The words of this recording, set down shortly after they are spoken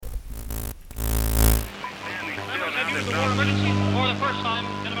emergency for the first time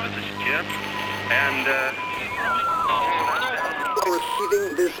in about... This is Jim, and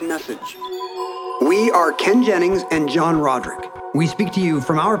receiving this message. We are Ken Jennings and John Roderick. We speak to you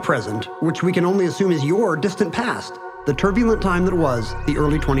from our present, which we can only assume is your distant past, the turbulent time that was the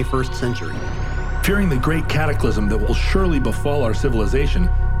early 21st century. Fearing the great cataclysm that will surely befall our civilization,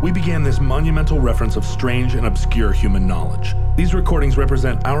 we began this monumental reference of strange and obscure human knowledge. These recordings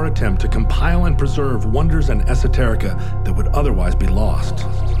represent our attempt to compile and preserve wonders and esoterica that would otherwise be lost.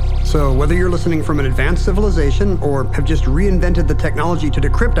 So whether you're listening from an advanced civilization or have just reinvented the technology to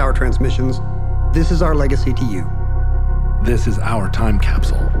decrypt our transmissions, this is our legacy to you. This is our time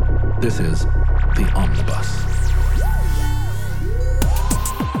capsule. This is the Omnibus.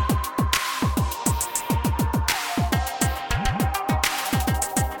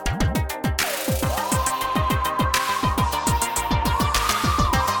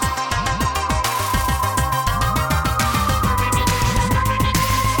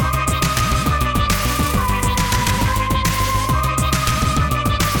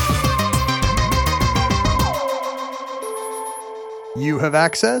 You have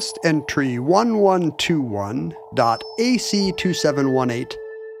accessed entry 1121.AC2718,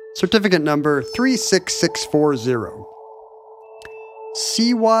 certificate number 36640.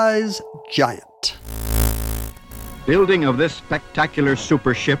 Seawise Giant. Building of this spectacular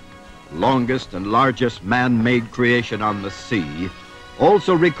supership, longest and largest man-made creation on the sea,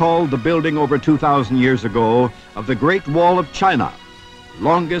 also recalled the building over 2,000 years ago of the Great Wall of China,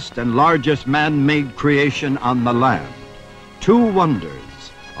 longest and largest man-made creation on the land. Two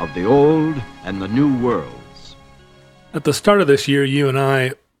wonders of the old and the new worlds. At the start of this year, you and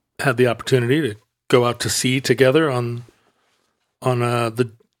I had the opportunity to go out to sea together on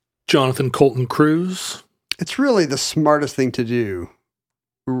the Jonathan Colton cruise. It's really the smartest thing to do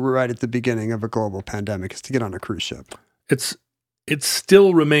right at the beginning of a global pandemic is to get on a cruise ship. It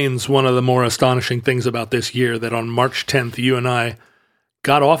still remains one of the more astonishing things about this year that on March 10th, you and I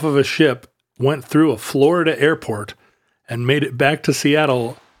got off of a ship, went through a Florida airport, and made it back to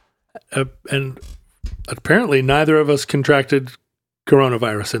Seattle, and apparently neither of us contracted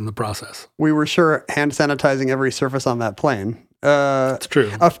coronavirus in the process. We were sure hand sanitizing every surface on that plane. That's true.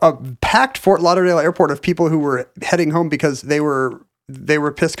 A packed Fort Lauderdale airport of people who were heading home because they were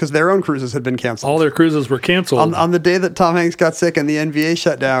pissed because their own cruises had been canceled. All their cruises were canceled. On the day that Tom Hanks got sick and the NBA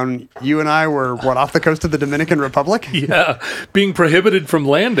shut down, you and I were, off the coast of the Dominican Republic? Yeah, being prohibited from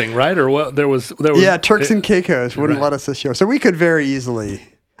landing, right? Or what? There was yeah, Turks and Caicos wouldn't let us this show. So we could very easily,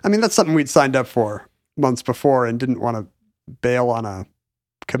 I mean, that's something we'd signed up for months before and didn't want to bail on a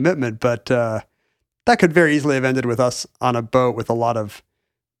commitment, but that could very easily have ended with us on a boat with a lot of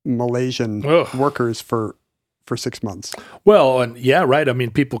Malaysian workers for 6 months. Well, and yeah, right. I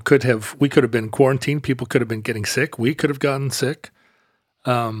mean, we could have been quarantined. People could have been getting sick. We could have gotten sick.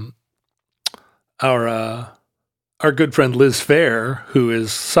 Our good friend Liz Fair, who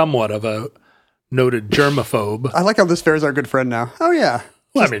is somewhat of a noted germaphobe. I like how Liz Fair is our good friend now. Oh yeah.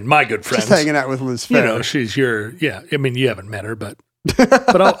 Well, I mean, my good friend. Just hanging out with Liz Fair. You know, she's yeah. I mean, you haven't met her, but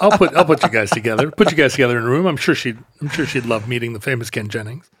I'll put you guys together. Put you guys together in a room. I'm sure she'd love meeting the famous Ken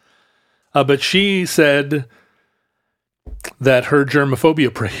Jennings. But she said that her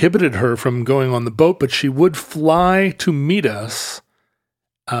germophobia prohibited her from going on the boat, but she would fly to meet us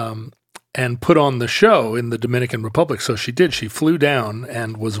and put on the show in the Dominican Republic. So she did. She flew down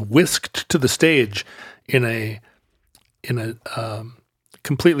and was whisked to the stage in a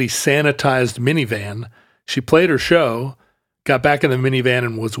completely sanitized minivan. She played her show, got back in the minivan,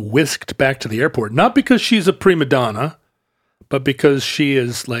 and was whisked back to the airport. Not because she's a prima donna, but because she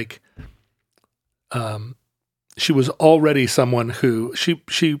is like... she was already someone who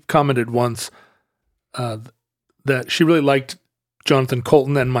she commented once that she really liked Jonathan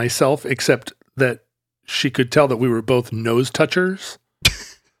Colton and myself, except that she could tell that we were both nose touchers.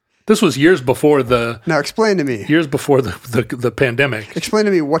 This was years before Now explain to me. Years before the pandemic. Explain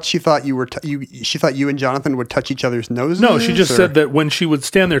to me what she thought you were. She thought you and Jonathan would touch each other's noses. No, she just said that when she would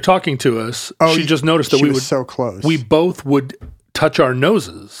stand there talking to us, she just noticed that we would so close. We both would touch our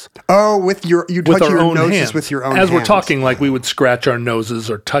noses. Oh, you touch your noses hands. with your own hands. As we're hands. talking, like we would scratch our noses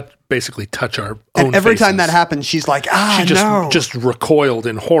or basically touch our own And every faces. time that happened, she's like, she just recoiled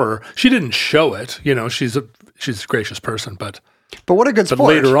in horror. She didn't show it. You know, she's a gracious person, but what a good sport. But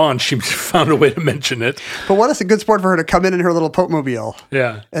later on, she found a way to mention it. But what a good sport for her to come in her little Pope-mobile.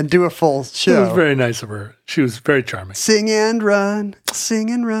 Yeah. And do a full show. It was very nice of her. She was very charming. Sing and run.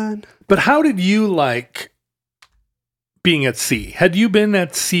 But how did you like being at sea? Had you been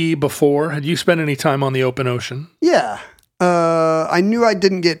at sea before? Had you spent any time on the open ocean? Yeah. I knew I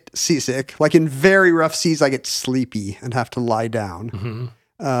didn't get seasick. Like in very rough seas, I get sleepy and have to lie down.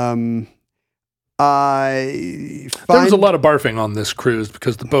 Mm-hmm. There was a lot of barfing on this cruise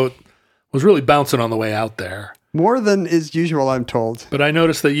because the boat was really bouncing on the way out there. More than is usual, I'm told. But I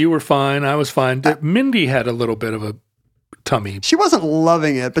noticed that you were fine. I was fine. Mindy had a little bit of a tummy. She wasn't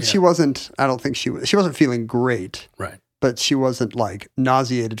loving it, but she wasn't, I don't think she wasn't feeling great. Right. But she wasn't like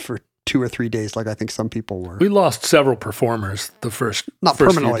nauseated for 2 or 3 days like I think some people were. We lost several performers the first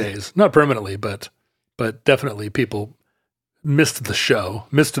few days. Not permanently, but definitely people missed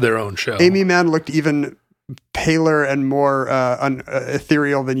their own show. Amy Mann looked even paler and more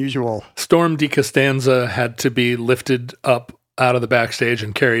ethereal than usual. Storm DiCostanza had to be lifted up out of the backstage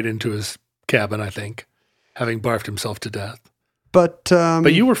and carried into his cabin, I think, having barfed himself to death. But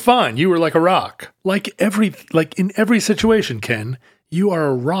you were fine. You were like a rock. Like in every situation, Ken, you are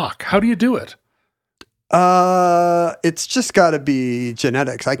a rock. How do you do it? It's just got to be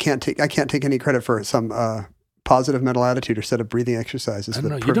genetics. I can't take any credit for some positive mental attitude or set of breathing exercises. I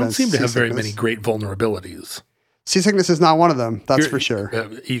don't know. You don't seem to have very many great vulnerabilities. Seasickness is not one of them. That's for sure.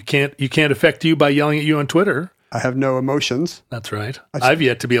 You can't affect you by yelling at you on Twitter. I have no emotions. That's right. I've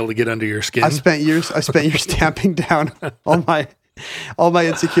yet to be able to get under your skin. I spent years tamping down all my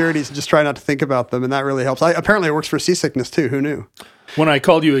insecurities and just trying not to think about them, and that really helps. Apparently, it works for seasickness too. Who knew? When I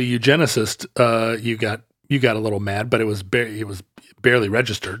called you a eugenicist, you got a little mad, but it was barely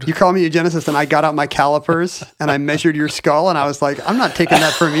registered. You called me a eugenicist, and I got out my calipers and I measured your skull, and I was like, "I'm not taking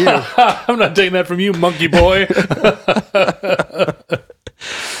that from you. I'm not taking that from you, monkey boy."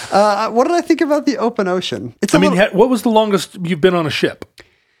 What did I think about the open ocean? What was the longest you've been on a ship?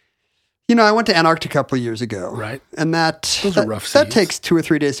 I went to Antarctica a couple of years ago. Right. And those are rough seas. That takes 2 or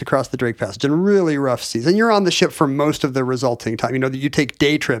 3 days to cross the Drake Passage in really rough seas. And you're on the ship for most of the resulting time. You take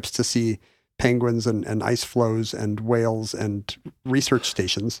day trips to see penguins and ice floes and whales and research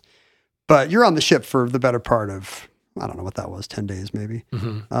stations. But you're on the ship for the better part of, I don't know what that was, 10 days maybe.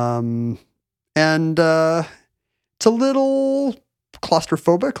 Mm-hmm. And it's a little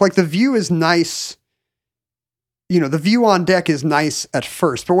claustrophobic. Like the view is nice. The view on deck is nice at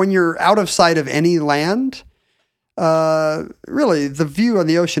first, but when you're out of sight of any land, really the view on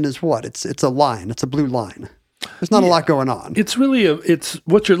the ocean is what? It's a line. It's a blue line. There's not a lot going on. It's really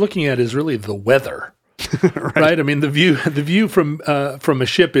what you're looking at is really the weather, right? I mean, the view from a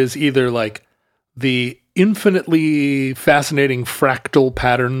ship is either like the infinitely fascinating fractal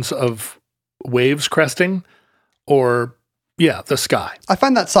patterns of waves cresting, or the sky. I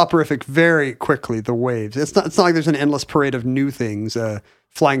find that soporific very quickly, the waves. It's not like there's an endless parade of new things,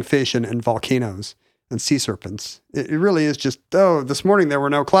 flying fish and volcanoes and sea serpents. It really is just, this morning there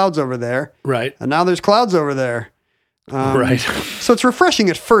were no clouds over there. Right. And now there's clouds over there. Right. So it's refreshing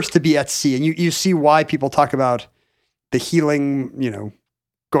at first to be at sea, and you see why people talk about the healing,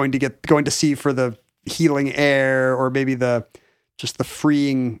 going to sea for the healing air, or maybe the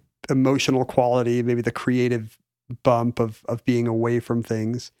freeing emotional quality, maybe the creative bump of being away from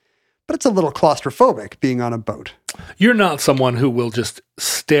things. But it's a little claustrophobic being on a boat. You're not someone who will just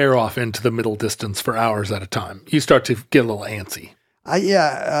stare off into the middle distance for hours at a time. You start to get a little antsy.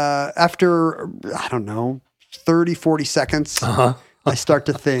 After, I don't know, 30, 40 seconds, I start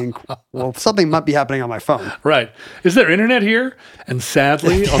to think, well, something might be happening on my phone. Right. Is there internet here? And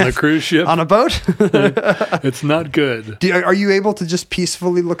sadly, on a cruise ship. On a boat? It's not good. Are you able to just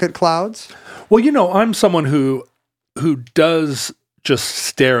peacefully look at clouds? Well, I'm someone who does just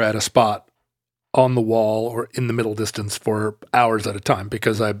stare at a spot on the wall or in the middle distance for hours at a time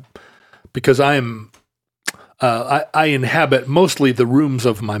because I inhabit mostly the rooms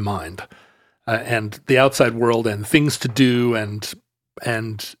of my mind and the outside world and things to do and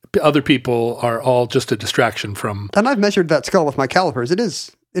other people are all just a distraction from. And I've measured that skull with my calipers. It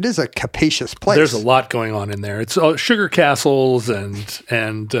is a capacious place. There's a lot going on in there. It's sugar castles and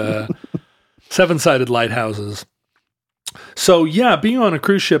 7-sided lighthouses. So being on a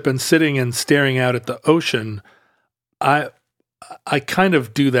cruise ship and sitting and staring out at the ocean, I kind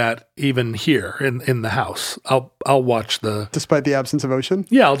of do that even here in the house. I'll watch despite the absence of ocean.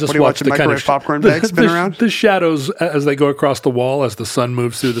 Yeah, I'll just watch the kind of popcorn bag spin around. The shadows as they go across the wall as the sun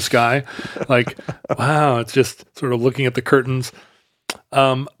moves through the sky. Like, wow, it's just sort of looking at the curtains.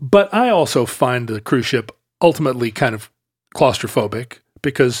 But I also find the cruise ship ultimately kind of claustrophobic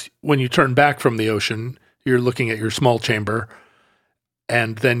because when you turn back from the ocean, you're looking at your small chamber,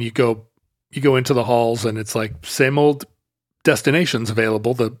 and then you go into the halls, and it's like same old destinations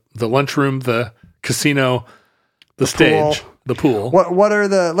available: the lunchroom, the casino, the stage, the pool. What are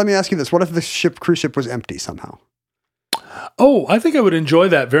the? Let me ask you this: what if the cruise ship was empty somehow? Oh, I think I would enjoy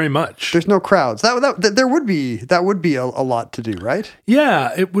that very much. There's no crowds. That would be a lot to do, right?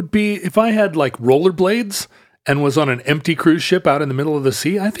 Yeah, it would be if I had like rollerblades and was on an empty cruise ship out in the middle of the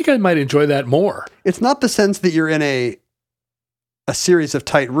sea. I think I might enjoy that more. It's not the sense that you're in a series of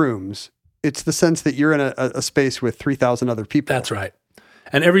tight rooms. It's the sense that you're in a space with 3,000 other people. That's right.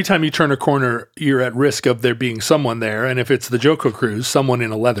 And every time you turn a corner, you're at risk of there being someone there. And if it's the Joko cruise, someone in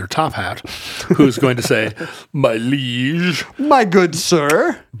a leather top hat who's going to say, "My liege." My good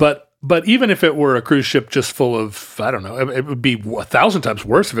sir. But even if it were a cruise ship just full of, I don't know, it would be 1,000 times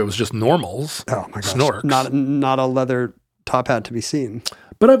worse if it was just normals. Oh my gosh. Snorks. Not a leather top hat to be seen.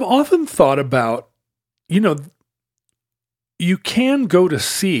 But I've often thought about, you can go to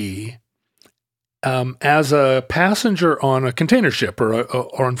sea as a passenger on a container ship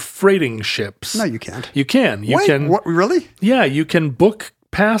or on freighting ships. No, you can't. You can. You Wait, can. What, really? Yeah, you can book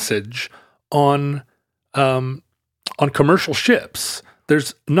passage on commercial ships.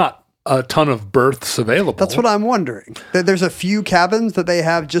 There's not a ton of berths available. That's what I'm wondering. There's a few cabins that they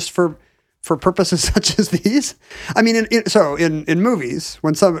have just for purposes such as these. I mean, in movies,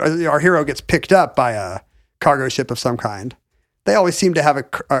 when our hero gets picked up by a cargo ship of some kind, they always seem to have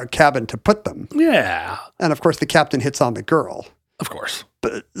a cabin to put them. Yeah. And of course, the captain hits on the girl. Of course.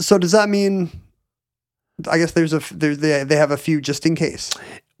 But so does that mean? I guess they have a few just in case.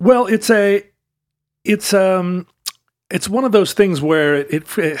 Well, it's one of those things where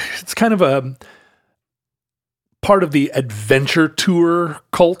it's kind of a part of the adventure tour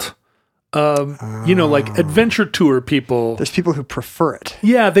cult. Like adventure tour people. There's people who prefer it.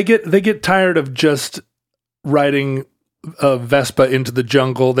 Yeah, they get tired of just riding a Vespa into the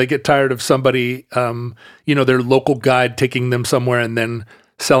jungle. They get tired of somebody, their local guide taking them somewhere and then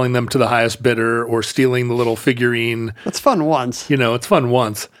selling them to the highest bidder or stealing the little figurine. That's fun once. It's fun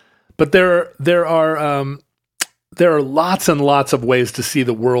once. But there are lots and lots of ways to see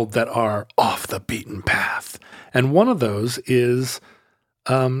the world that are off the beaten path. And one of those is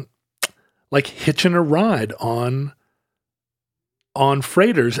like hitching a ride on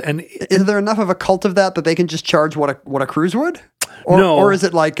freighters. And is there enough of a cult of that they can just charge what a cruise would? Or, no. Or is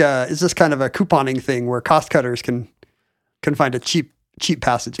it like is this kind of a couponing thing where cost cutters can find a cheap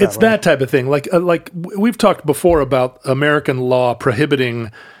passage? It's that type of thing. Like we've talked before about American law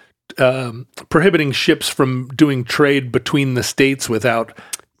prohibiting ships from doing trade between the states without,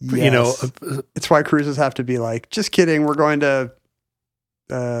 Yes. It's why cruises have to be like, just kidding, we're going to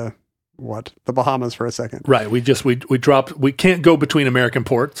the Bahamas for a second. Right. We dropped, we can't go between American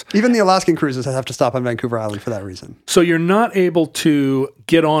ports. Even the Alaskan cruises have to stop on Vancouver Island for that reason. So you're not able to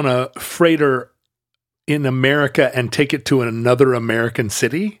get on a freighter in America and take it to another American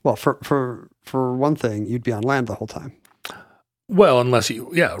city? Well, for one thing, you'd be on land the whole time. Well, unless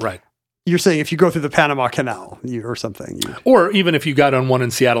right. You're saying if you go through the Panama Canal or something. Or even if you got on one in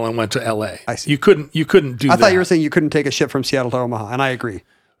Seattle and went to LA. I see. You couldn't do that. I thought you were saying you couldn't take a ship from Seattle to Omaha, and I agree.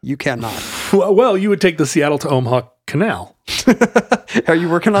 You cannot. Well, you would take the Seattle to Omaha Canal. Are you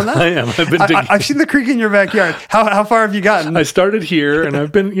working on that? I am. I've been digging. I've seen the creek in your backyard. How far have you gotten? I started here, and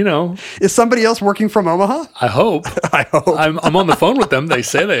I've been, Is somebody else working from Omaha? I hope. I'm on the phone with them. They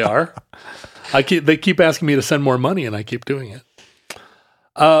say they are. They keep asking me to send more money, and I keep doing it.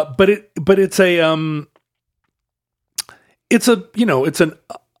 But it's a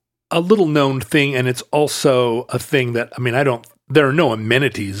little known thing, and it's also a thing that there are no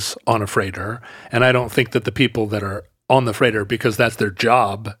amenities on a freighter, and I don't think that the people that are on the freighter, because that's their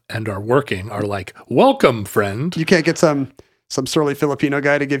job and are working, are like, "Welcome, friend." You can't get some surly Filipino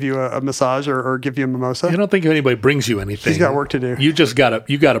guy to give you a massage or give you a mimosa. I don't think anybody brings you anything. He's got work to do. You just got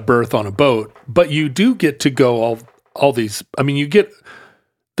a berth on a boat, but you do get to go all these.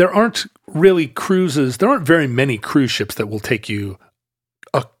 There aren't really cruises. There aren't very many cruise ships that will take you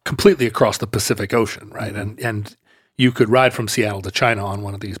completely across the Pacific Ocean, right? Mm-hmm. And you could ride from Seattle to China on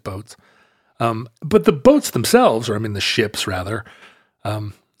one of these boats. But the boats themselves, the ships rather.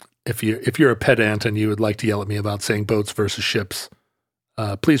 If you're a pedant and you would like to yell at me about saying boats versus ships,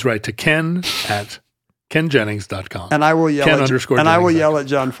 please write to Ken at kenjennings.com. And I will yell at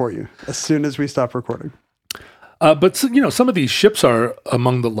John for you as soon as we stop recording. But some of these ships are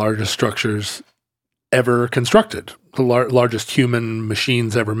among the largest structures ever constructed, the largest human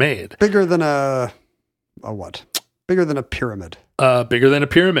machines ever made. Bigger than a what? Bigger than a pyramid. Bigger than a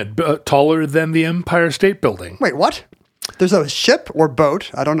pyramid. Taller than the Empire State Building. Wait, what? There's a ship or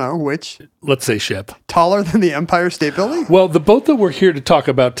boat, I don't know which. Let's say ship. Taller than the Empire State Building? Well, the boat that we're here to talk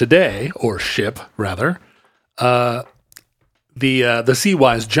about today, or ship rather, the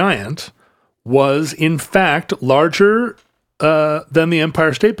Seawise Giant, was in fact larger than the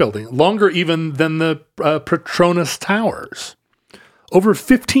Empire State Building, longer even than the Petronas Towers, over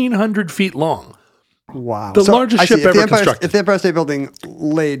 1,500 feet long. Wow. The largest ship ever constructed. If the Empire State Building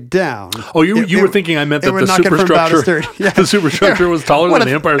laid down. Oh, you were thinking I meant that the superstructure, the superstructure was taller than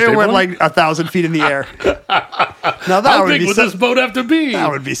the Empire State Building? It went like 1,000 feet in the air. Now that How would big be would this boat have to be? That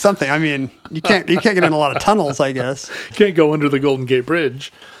would be something. I mean, you can't get in a lot of tunnels, I guess. Can't go under the Golden Gate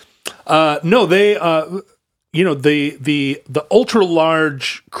Bridge. No, they, the ultra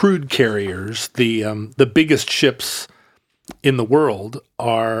large crude carriers, the biggest ships in the world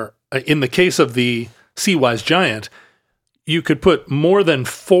are, in the case of the Seawise Giant, you could put more than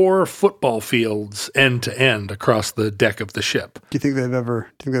 4 football fields end to end across the deck of the ship. Do you think they've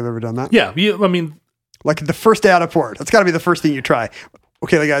ever done that? Yeah, I mean, like the first day out of port. That's got to be the first thing you try.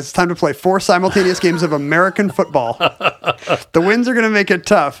 Okay, guys, it's time to play 4 simultaneous games of American football. The winds are going to make it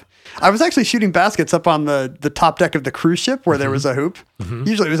tough. I was actually shooting baskets up on the top deck of the cruise ship where there was a hoop. Mm-hmm.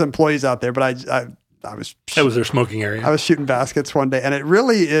 Usually it was employees out there, but I was... That was their smoking area. I was shooting baskets one day, and it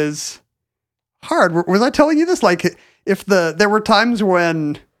really is hard. Was I telling you this? Like, there were times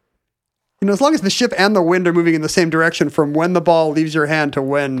when, as long as the ship and the wind are moving in the same direction from when the ball leaves your hand to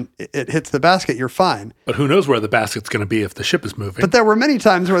when it hits the basket, you're fine. But who knows where the basket's going to be if the ship is moving. But there were many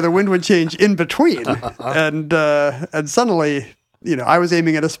times where the wind would change in between, and suddenly, I was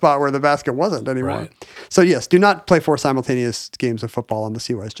aiming at a spot where the basket wasn't anymore. Right. So yes, do not play 4 simultaneous games of football on the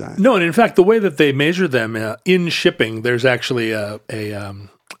Seawise Giant. No, and in fact, the way that they measure them in shipping, there's actually a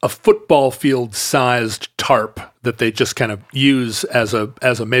football field sized tarp that they just kind of use as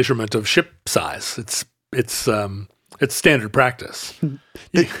a measurement of ship size. It's standard practice.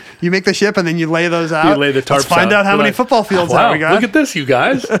 You make the ship and then you lay those out. You lay the tarps. Let's find out how many football fields we got. Look at this, you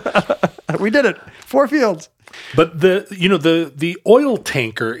guys. We did it. 4 fields. But the oil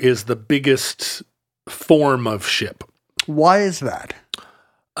tanker is the biggest form of ship. Why is that?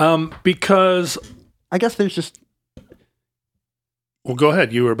 Because I guess there's just. Well, go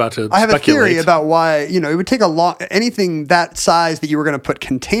ahead. You were about to. I have speculate. a theory about why it would take anything that size that you were going to put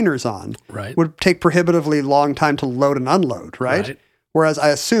containers on. Right. Would take prohibitively long time to load and unload. Right. Whereas I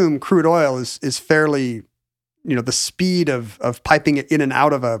assume crude oil is fairly, the speed of piping it in and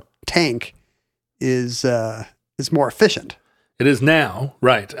out of a tank is more efficient. It is now,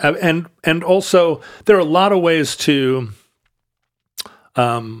 right? And also there are a lot of ways to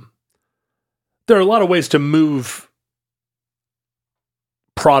move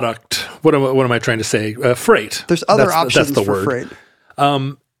product. What am I trying to say? Freight. There's other options that's the for word.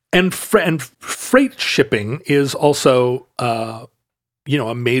 Freight. And freight shipping is also a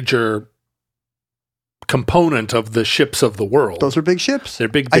major component of the ships of the world. Those are big ships. They're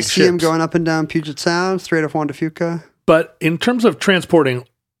big I ships. see them going up and down Puget Sound, Strait of Juan de Fuca. But in terms of transporting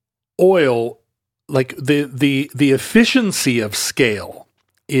oil, like the efficiency of scale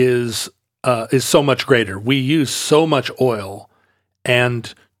is so much greater. We use so much oil,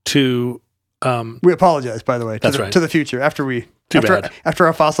 and we apologize, by the way, to the future after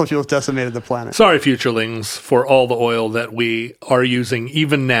our fossil fuels decimated the planet. Sorry, futurelings, for all the oil that we are using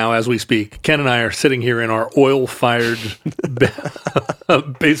even now as we speak. Ken and I are sitting here in our oil-fired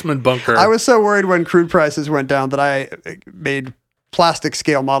basement bunker. I was so worried when crude prices went down that I made plastic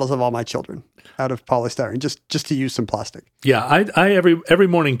scale models of all my children out of polystyrene, just to use some plastic. Yeah, I every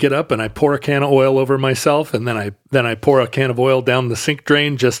morning get up and I pour a can of oil over myself, and then I pour a can of oil down the sink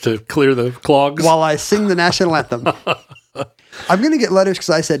drain just to clear the clogs while I sing the national anthem. I'm going to get letters because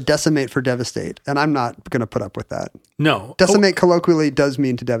I said decimate for devastate, and I'm not going to put up with that. No. Decimate colloquially does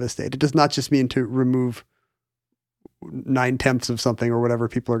mean to devastate. It does not just mean to remove 9/10 of something or whatever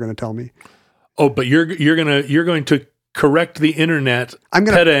people are going to tell me. Oh, but you're going to correct the internet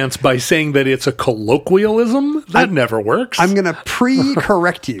pedants by saying that it's a colloquialism? That never works. I'm going to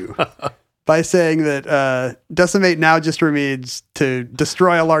pre-correct you by saying that decimate now just means to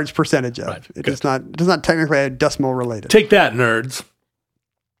destroy a large percentage of. Right, it does not technically decimal related. Take that, nerds.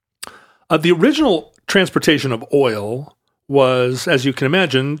 The original transportation of oil was, as you can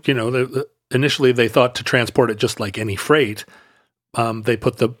imagine, initially they thought to transport it just like any freight. They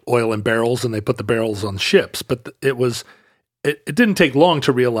put the oil in barrels and they put the barrels on ships, but it didn't take long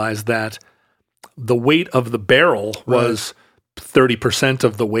to realize that the weight of the barrel was 30%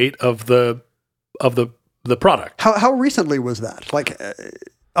 of the weight of the product. How recently was that? Like,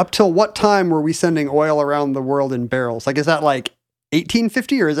 up till what time were we sending oil around the world in barrels? Like, is that like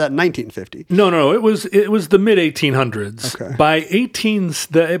 1850 or is that 1950? No. It was the mid 1800s. Okay. By the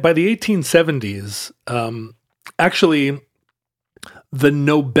 1870s, actually, the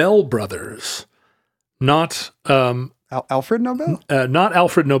Nobel brothers, not Alfred Nobel? Not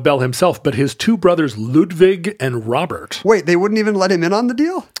Alfred Nobel himself, but his two brothers, Ludwig and Robert. Wait, they wouldn't even let him in on the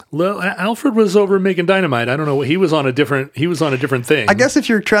deal? Well, Alfred was over making dynamite. I don't know. He was on a different thing. I guess if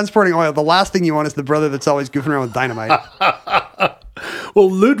you're transporting oil, the last thing you want is the brother that's always goofing around with dynamite. Well,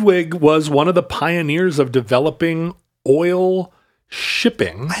 Ludwig was one of the pioneers of developing oil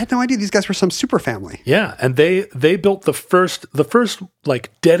shipping. I had no idea these guys were some super family. Yeah, and they built the first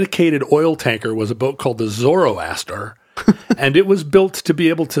like dedicated oil tanker was a boat called the Zoroaster, and it was built to be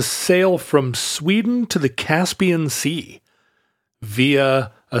able to sail from Sweden to the Caspian Sea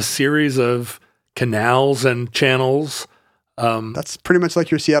via a series of canals and channels. That's pretty much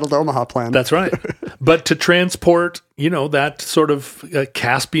like your Seattle to Omaha plan. That's right. But to transport, that sort of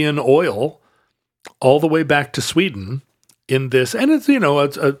Caspian oil all the way back to Sweden in this, and it's,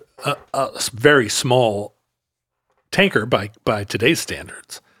 it's a very small tanker by today's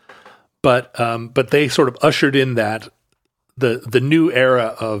standards. But they sort of ushered in that the new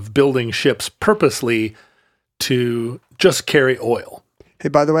era of building ships purposely to just carry oil. Hey,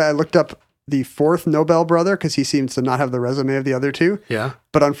 by the way, I looked up the fourth Nobel brother because he seems to not have the resume of the other two. Yeah.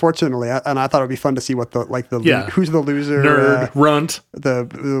 But unfortunately, and I thought it would be fun to see what who's the loser, nerd, runt,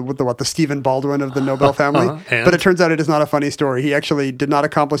 the Stephen Baldwin of the Nobel family. But it turns out it is not a funny story. He actually did not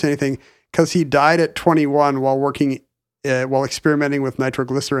accomplish anything because he died at 21 while experimenting with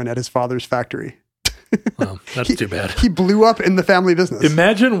nitroglycerin at his father's factory. Well, that's too bad. He blew up in the family business.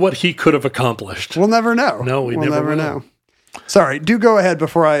 Imagine what he could have accomplished. We'll never know. No, we'll never know. Sorry, do go ahead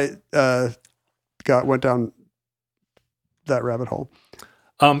before I went down that rabbit hole.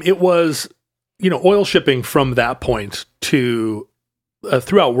 It was, oil shipping from that point to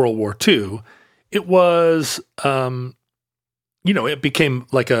throughout World War II. It was, it became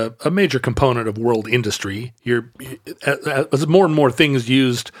like a major component of world industry. As more and more things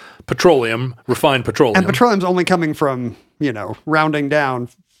used refined petroleum. And petroleum's only coming from, rounding down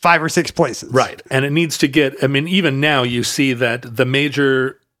 5 or 6 places. Right. And it needs to get, even now you see that the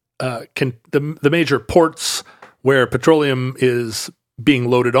major the major ports where petroleum is being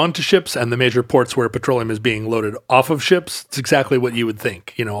loaded onto ships and the major ports where petroleum is being loaded off of ships, it's exactly what you would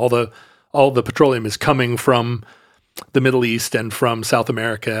think. All the petroleum is coming from the Middle East and from South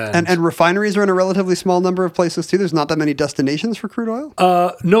America. And refineries are in a relatively small number of places too. There's not that many destinations for crude oil?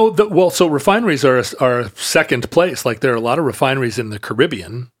 No. So refineries are second place. Like there are a lot of refineries in the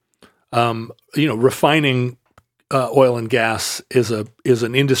Caribbean. Refining oil and gas is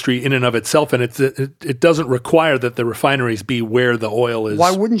an industry in and of itself, and it doesn't require that the refineries be where the oil is.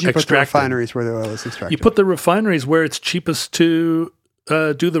 Why wouldn't you extracted. Put the refineries where the oil is extracted? You put the refineries where it's cheapest to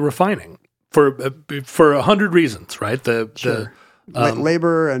do the refining for 100 reasons, right?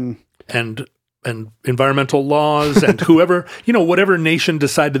 Labor and environmental laws and whoever whatever nation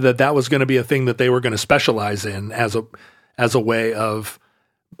decided that was going to be a thing that they were going to specialize in as a way of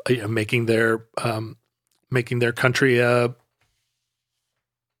making their country an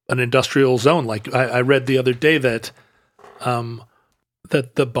industrial zone. Like I read the other day that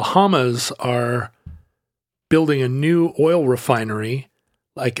the Bahamas are building a new oil refinery,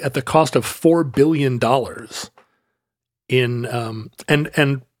 like at the cost of $4 billion.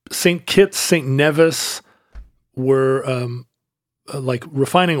 And St. Kitts, St. Nevis were like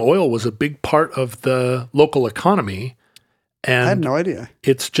refining oil was a big part of the local economy. And I had no idea.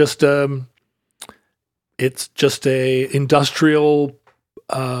 It's just a industrial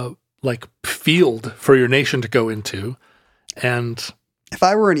like field for your nation to go into. And if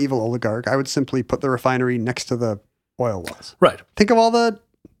I were an evil oligarch, I would simply put the refinery next to the oil wells. Right. Think of all the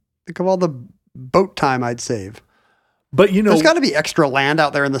boat time I'd save. But there's got to be extra land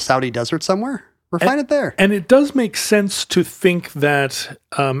out there in the Saudi desert somewhere. Refine it there. And it does make sense to think that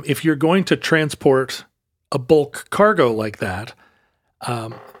if you're going to transport a bulk cargo like that,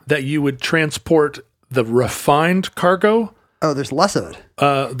 that you would transport the refined cargo. Oh, there's less of it.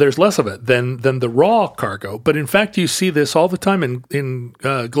 There's less of it than the raw cargo. But in fact, you see this all the time in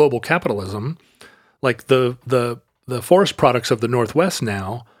global capitalism. Like the forest products of the Northwest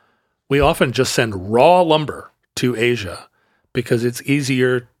now, we often just send raw lumber to Asia because it's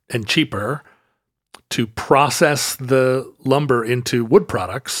easier and cheaper to process the lumber into wood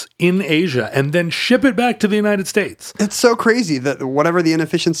products in Asia and then ship it back to the United States. It's so crazy that whatever the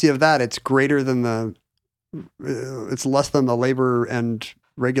inefficiency of that, it's greater than it's less than the labor and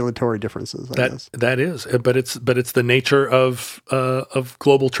regulatory differences. I guess. That is, but it's the nature of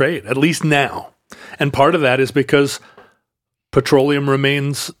global trade, at least now. And part of that is because petroleum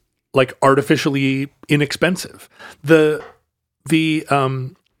remains like artificially inexpensive.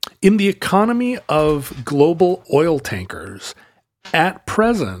 In the economy of global oil tankers, at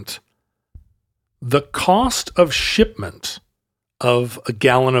present, the cost of shipment of a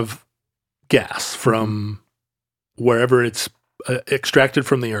gallon of gas from wherever it's extracted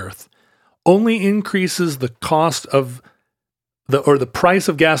from the earth only increases the cost of the price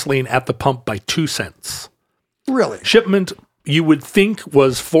of gasoline at the pump by 2 cents. Really? Shipment, you would think,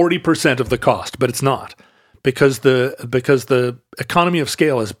 was 40% of the cost, but it's not, because the economy of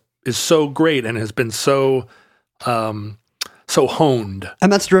scale is so great and has been so honed.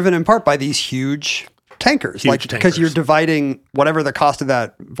 And that's driven in part by these huge tankers. Because you're dividing whatever the cost of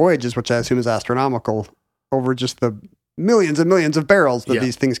that voyage is, which I assume is astronomical, over just the millions and millions of barrels that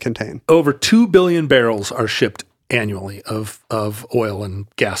these things contain. Over 2 billion barrels are shipped annually of oil and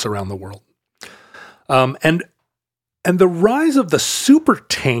gas around the world. And the rise of the super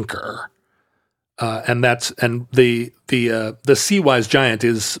tanker, and the Seawise Giant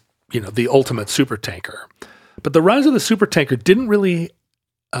is, the ultimate super tanker. But the rise of the super tanker didn't really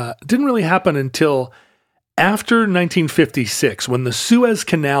happen until after 1956, when the Suez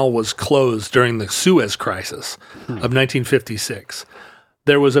Canal was closed during the Suez Crisis of 1956.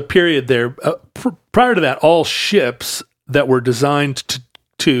 There was a period there. Prior to that, all ships that were designed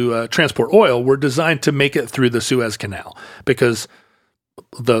to transport oil were designed to make it through the Suez Canal, because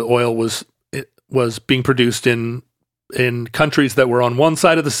the oil was being produced in countries that were on one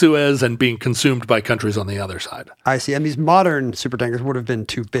side of the Suez and being consumed by countries on the other side. I see. And these modern supertankers would have been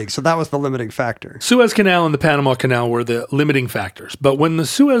too big. So that was the limiting factor. Suez Canal and the Panama Canal were the limiting factors. But when the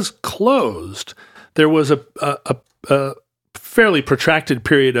Suez closed, there was a fairly protracted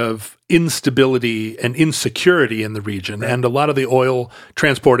period of instability and insecurity in the region. And a lot of the oil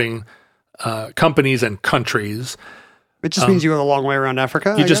transporting companies and countries. It just means you go the long way around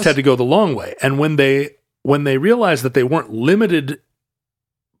Africa. You just had to go the long way. And when they realized that they weren't limited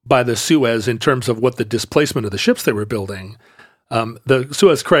by the Suez in terms of what the displacement of the ships they were building, the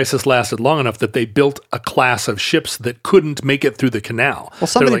Suez Crisis lasted long enough that they built a class of ships that couldn't make it through the canal. Well,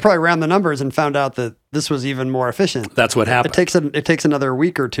 somebody probably ran the numbers and found out that this was even more efficient. That's what happened. It takes another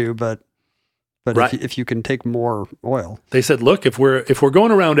week or two, but right. if you can take more oil, they said, look, if we're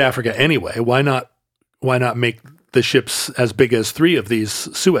going around Africa anyway, why not make the ships as big as 3 of these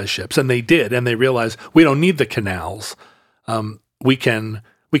Suez ships? And they did, and they realized we don't need the canals. We can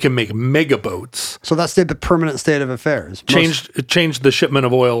make mega boats. So that's the permanent state of affairs. It changed the shipment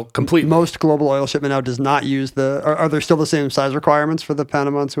of oil completely. Most global oil shipment now does not use are there still the same size requirements for the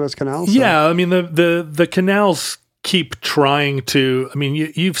Panama and Suez canals? So? Yeah, I mean the canals keep trying to. I mean,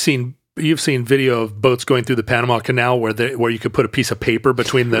 you've seen video of boats going through the Panama Canal where you could put a piece of paper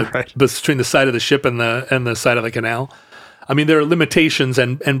between the right. between the side of the ship and the side of the canal. I mean, there are limitations,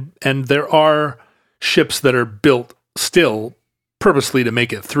 and there are ships that are built still purposely to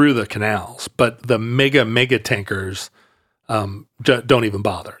make it through the canals, but the mega tankers don't even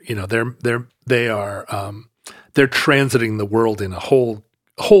bother. They're transiting the world in a whole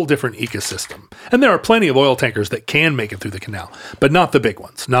different ecosystem. And there are plenty of oil tankers that can make it through the canal, but not the big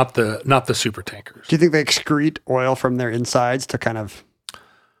ones, not the super tankers. Do you think they excrete oil from their insides to kind of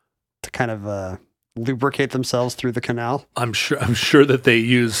lubricate themselves through the canal? I'm sure that they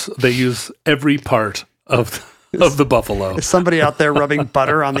use every part of the buffalo. Is somebody out there rubbing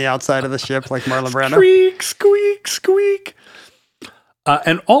butter on the outside of the ship like Marlon Brando? Squeak, squeak, squeak.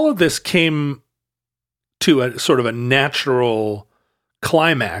 And all of this came to a sort of a natural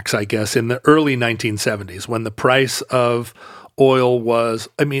climax, I guess, in the early 1970s, when the price of oil was,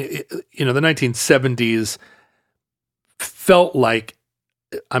 the 1970s felt like,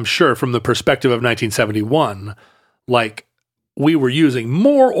 I'm sure from the perspective of 1971, like we were using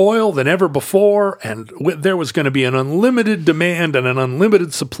more oil than ever before, and there was going to be an unlimited demand and an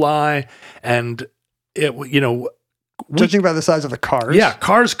unlimited supply, and judging by the size of the cars. Yeah,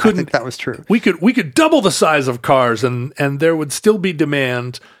 cars couldn't. I think that was true. We could double the size of cars, and there would still be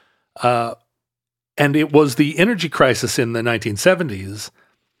demand. And it was the energy crisis in the 1970s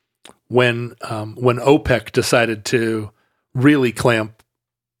when OPEC decided to really clamp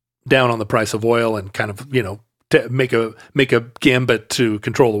down on the price of oil and kind of to make a gambit to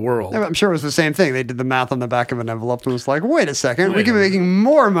control the world. Yeah, I'm sure it was the same thing. They did the math on the back of an envelope and was like, wait a second, we can be making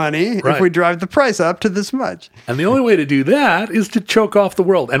more money if we drive the price up to this much. And the only way to do that is to choke off the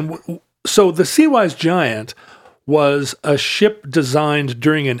world. And so the Seawise Giant was a ship designed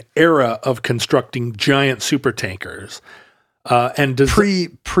during an era of constructing giant super tankers. And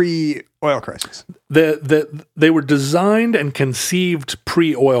pre-oil crisis. They were designed and conceived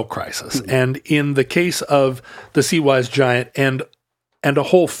pre-oil crisis. And in the case of the Seawise Giant and a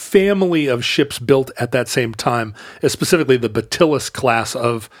whole family of ships built at that same time, specifically the Batillus class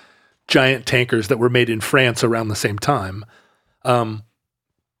of giant tankers that were made in France around the same time,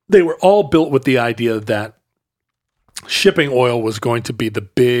 they were all built with the idea that shipping oil was going to be the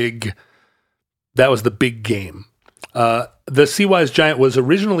big game. The Seawise Giant was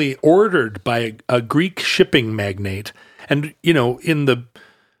originally ordered by a Greek shipping magnate. And, you know, in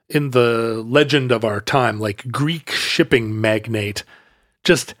the legend of our time, like Greek shipping magnate,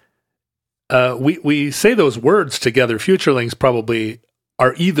 just we say those words together. Futurelings probably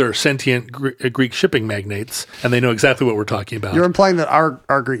are either sentient Greek shipping magnates, and they know exactly what we're talking about. You're implying that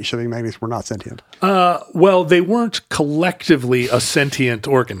our Greek shipping magnates were not sentient. Well, they weren't collectively a sentient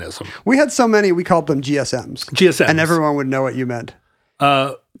organism. We had so many, we called them GSMs. GSMs. And everyone would know what you meant.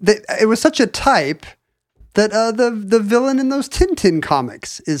 It was such a type that the villain in those Tintin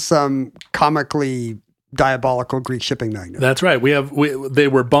comics is some comically diabolical Greek shipping magnet. That's right. They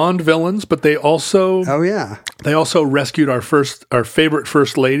were Bond villains, but they also they also rescued our favorite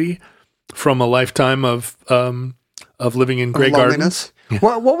first lady from a lifetime of living in Grey Gardens. Yeah.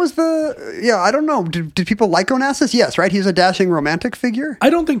 What was I don't know. Did people like Onassis? Yes, right? He's a dashing romantic figure. I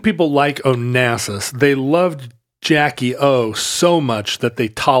don't think people like Onassis. They loved Jackie O so much that they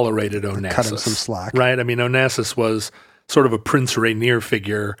tolerated Onassis. Cut him some slack. Right? I mean, Onassis was sort of a Prince Rainier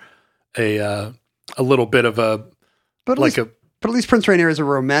figure, a little bit of but at least Prince Rainier is a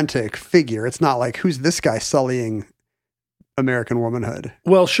romantic figure. It's not like, who's this guy sullying American womanhood?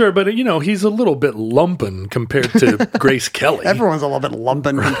 Well, sure, but you know, he's a little bit lumpen compared to Grace Kelly. Everyone's a little bit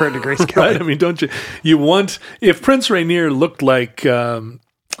lumpen compared to Grace Kelly. Right? I mean, don't you want, if Prince Rainier looked like John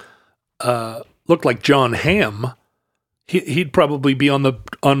Hamm, he'd probably be on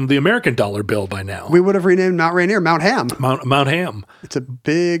the American dollar bill by now. We would have renamed Mount Rainier Mount Ham. Mount Ham. It's a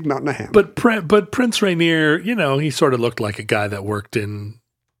big mountain of ham. But Prince Rainier, you know, he sort of looked like a guy that worked in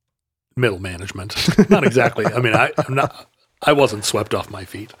middle management. Not exactly. I mean, I wasn't swept off my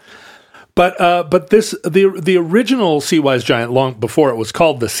feet. But the original Seawise Giant, long before it was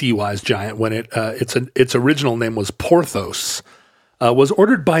called the Seawise Giant, when its original name was Porthos, was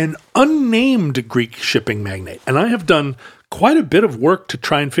ordered by an unnamed Greek shipping magnate. And I have done quite a bit of work to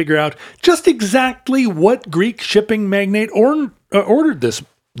try and figure out just exactly what Greek shipping magnate ordered this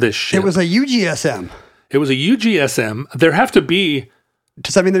ship. It was a UGSM. It was a UGSM. There have to be...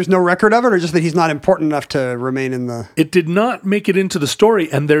 Does that mean there's no record of it, or just that he's not important enough to remain in the... It did not make it into the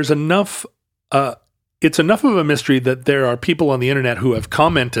story, and there's enough... it's enough of a mystery that there are people on the internet who have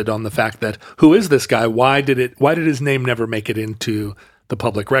commented on the fact that, who is this guy? Why did his name never make it into the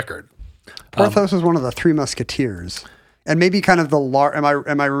public record? Porthos is one of the Three Musketeers, and maybe kind of the large. Am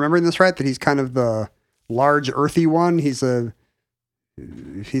I remembering this right? That he's kind of the large, earthy one. He's a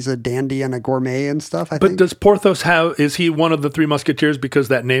dandy and a gourmet and stuff. I think. But does Porthos is he one of the Three Musketeers because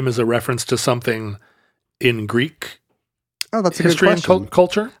that name is a reference to something in Greek? Oh, that's a history good question. And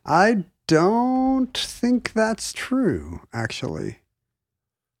culture. I don't think that's true, actually.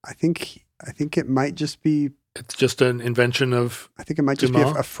 I think it might just be... It's just an invention of... I think it might just be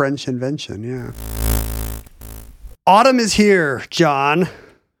a French invention, yeah. Autumn is here, John.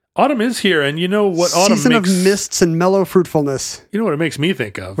 Autumn is here, and you know what autumn Season of mists and mellow fruitfulness. You know what it makes me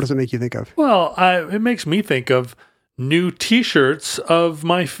think of? What does it make you think of? Well, it makes me think of new T-shirts of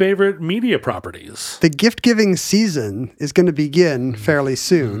my favorite media properties. The gift-giving season is going to begin fairly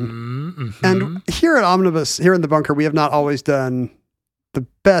soon. Mm-hmm. And here at Omnibus, here in the bunker, we have not always done the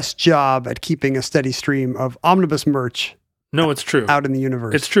best job at keeping a steady stream of Omnibus merch. No, it's true. Out in the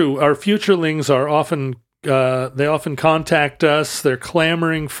universe. It's true. Our futurelings are often... they often contact us. They're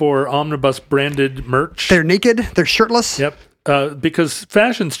clamoring for Omnibus branded merch. They're naked. They're shirtless. Yep. Because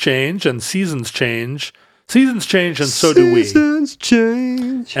fashions change and seasons change. Seasons change and so do we. Seasons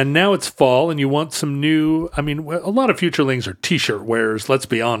change. And now it's fall and you want some new... I mean, a lot of futurelings are t-shirt wearers, let's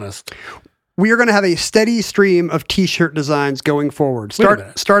be honest. We are going to have a steady stream of t-shirt designs going forward.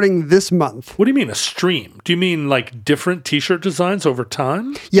 Starting this month. What do you mean a stream? Do you mean like different t-shirt designs over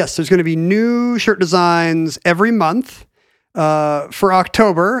time? Yes, there's going to be new shirt designs every month. For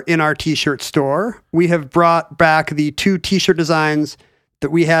October in our t-shirt store, we have brought back the 2 t-shirt designs that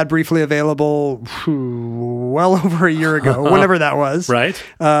we had briefly available well over a year ago, whenever that was. Right.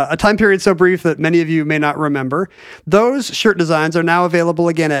 A time period so brief that many of you may not remember. Those shirt designs are now available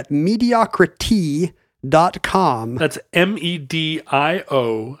again at mediocrity.com. That's MEDIOCRITEE.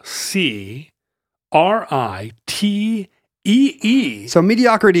 So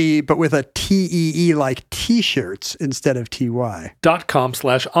mediocrity, but with a TEE like t-shirts instead of TY.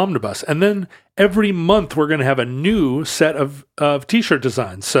 .com/omnibus. And then every month we're going to have a new set of t-shirt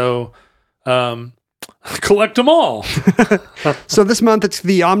designs. So collect them all. So this month it's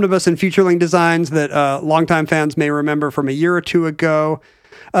the Omnibus and Futureling designs that longtime fans may remember from a year or two ago.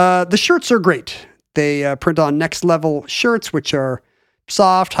 The shirts are great. They print on Next Level shirts, which are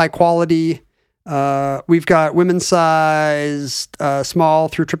soft, high quality. We've got women's size small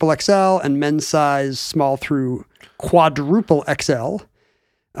through triple XL and men's size small through quadruple XL.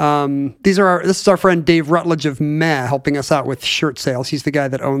 This is our friend Dave Rutledge of Meh helping us out with shirt sales. He's the guy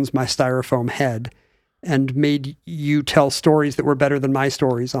that owns my styrofoam head and made you tell stories that were better than my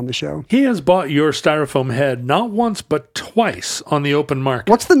stories on the show. He has bought your styrofoam head not once, but twice on the open market.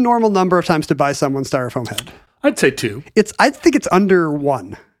 What's the normal number of times to buy someone's styrofoam head? I'd say 2. I think it's under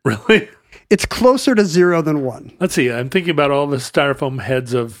 1. Really? It's closer to 0 than 1. Let's see. I'm thinking about all the styrofoam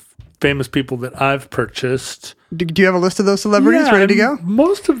heads of famous people that I've purchased. Do you have a list of those celebrities ready to go?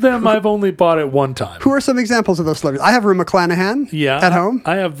 Most of them I've only bought at one time. Who are some examples of those celebrities? I have Rue McClanahan at home.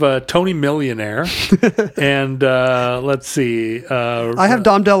 I have Tony Millionaire. And let's see. I have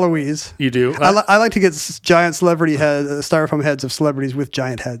Dom DeLuise. You do? I like to get giant celebrity styrofoam heads of celebrities with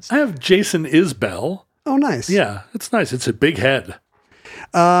giant heads. I have Jason Isbell. Oh, nice. Yeah, it's nice. It's a big head.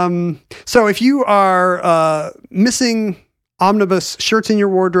 So if you are missing Omnibus shirts in your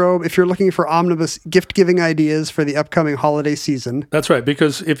wardrobe, if you're looking for Omnibus gift-giving ideas for the upcoming holiday season. That's right,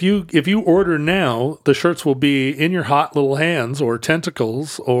 because if you order now, the shirts will be in your hot little hands or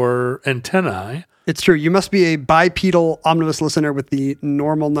tentacles or antennae. It's true. You must be a bipedal Omnibus listener with the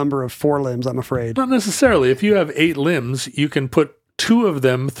normal number of 4 limbs, I'm afraid. Not necessarily. If you have 8 limbs, you can put 2 of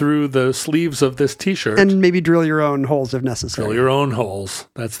them through the sleeves of this T-shirt. And maybe drill your own holes if necessary. Drill your own holes.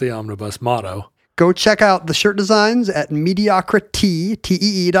 That's the Omnibus motto. Go check out the shirt designs at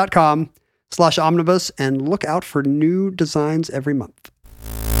mediocrity.com/omnibus and look out for new designs every month.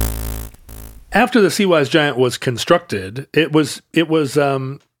 After the Seawise Giant was constructed, it was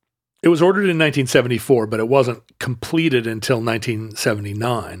ordered in 1974, but it wasn't completed until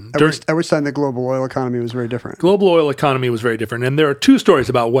 1979. At which time the global oil economy was very different. Global oil economy was very different, and there are 2 stories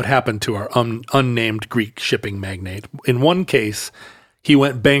about what happened to our unnamed Greek shipping magnate. In one case, he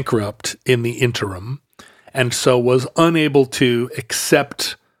went bankrupt in the interim, and so was unable to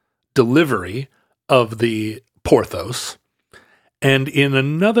accept delivery of the Porthos. And in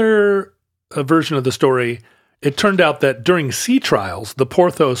another version of the story, it turned out that during sea trials, the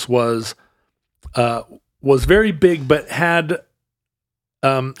Porthos was very big, but had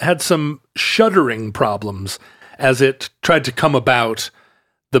some shuttering problems as it tried to come about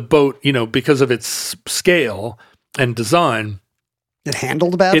the boat, because of its scale and design. It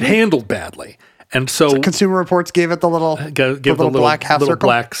handled badly? And so Consumer Reports gave it the little black half little circle.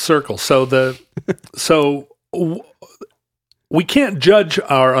 Black circle. So we can't judge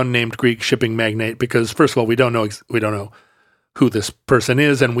our unnamed Greek shipping magnate because, first of all, we don't know who this person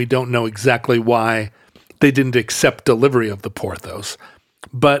is, and we don't know exactly why they didn't accept delivery of the Porthos.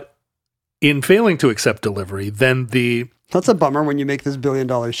 But in failing to accept delivery, then that's a bummer when you make this $1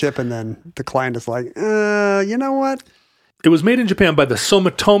 billion ship and then the client is like, you know what? It was made in Japan by the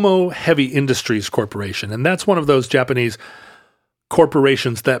Sumitomo Heavy Industries Corporation, and that's one of those Japanese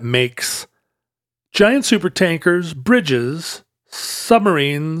corporations that makes giant supertankers, bridges,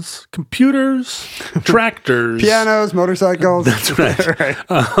 submarines, computers, tractors, pianos, motorcycles. That's right. Right.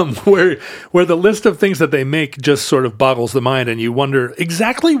 Where the list of things that they make just sort of boggles the mind, and you wonder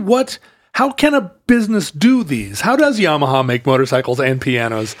exactly how can a business do these? How does Yamaha make motorcycles and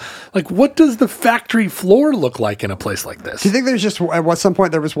pianos? Like, what does the factory floor look like in a place like this? Do you think there's just, at some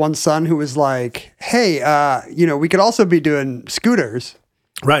point, there was one son who was like, hey, we could also be doing scooters.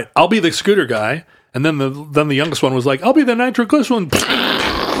 Right. I'll be the scooter guy. And then the youngest one was like, I'll be the nitroglycerin.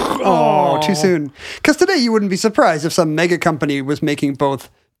 Oh, too soon. Because today you wouldn't be surprised if some mega company was making both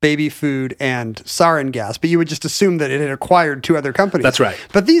baby food and sarin gas, but you would just assume that it had acquired 2 other companies. That's right.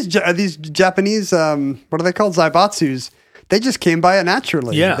 But these Japanese, what are they called? Zaibatsus, they just came by it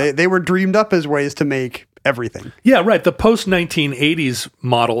naturally. Yeah. They were dreamed up as ways to make everything. Yeah, right. The post-1980s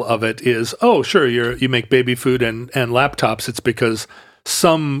model of it is, oh, sure, you make baby food and laptops. It's because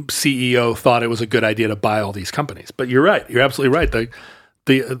some CEO thought it was a good idea to buy all these companies. But you're right. You're absolutely right.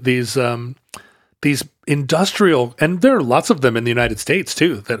 These industrial, and there are lots of them in the United States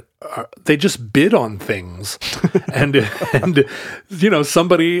too, they just bid on things, and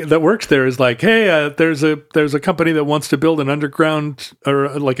somebody that works there is like, hey, there's a company that wants to build an underground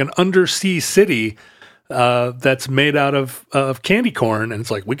or like an undersea city that's made out of candy corn, and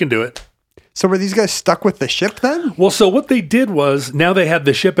it's like, we can do it. So were these guys stuck with the ship then? Well, so what they did was, now they had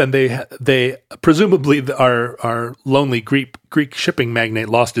the ship, and they presumably our lonely Greek shipping magnate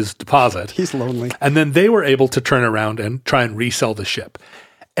lost his deposit. He's lonely. And then they were able to turn around and try and resell the ship.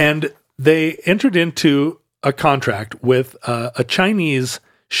 And they entered into a contract with a Chinese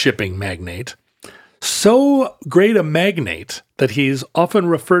shipping magnate so great a magnate that he's often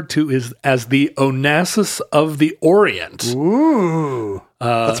referred to as the Onassis of the Orient. Ooh,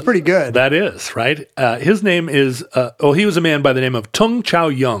 that's pretty good. That is, right? His name is, he was a man by the name of Tung Chao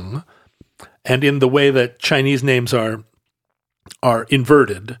Yung. And in the way that Chinese names are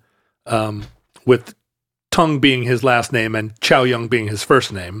inverted, with Tung being his last name and Chao Yung being his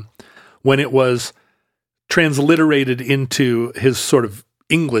first name, when it was transliterated into his sort of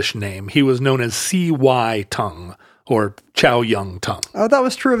English name, he was known as C.Y. Tung or Chao Yung Tung. Oh, that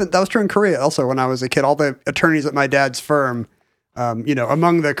was true in Korea also when I was a kid. All the attorneys at my dad's firm,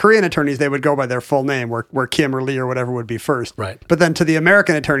 among the Korean attorneys, they would go by their full name, where Kim or Lee or whatever would be first. Right. But then to the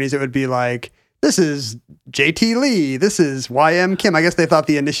American attorneys, it would be like, this is J.T. Lee, this is Y.M. Kim. I guess they thought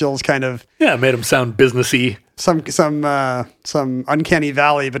the initials kind of... Yeah, made him sound businessy. Some uncanny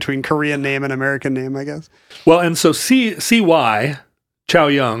valley between Korean name and American name, I guess. Well, and so C.Y. Chao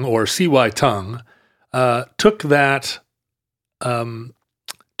Yung or C.Y. Tung took that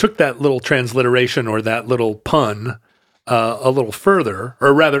little transliteration or that little pun a little further,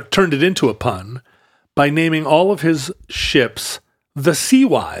 or rather turned it into a pun by naming all of his ships the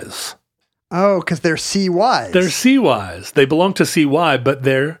Seawise. Oh, because they're Seawise. They're Seawise. They belong to CY, but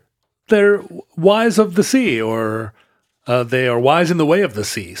they're wise of the sea, or they are wise in the way of the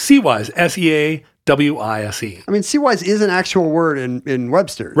sea. Seawise, Seawise. I mean, Seawise is an actual word in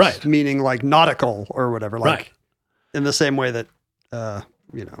Webster's, right? Meaning like nautical or whatever, like right. In the same way that, I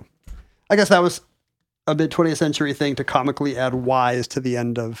guess that was a mid-20th century thing to comically add wise to the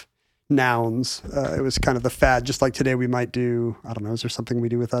end of nouns. It was kind of the fad, just like today we might do, I don't know, is there something we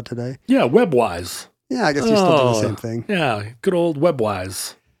do with that today? Yeah, Webwise. Yeah, I guess you still do the same thing. Yeah, good old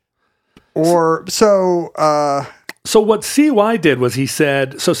Webwise. Or, so what CY did was he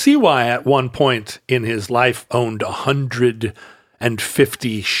said, so CY at one point in his life owned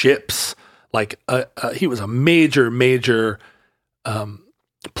 150 ships. Like he was a major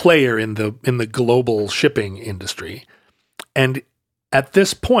player in the global shipping industry. And at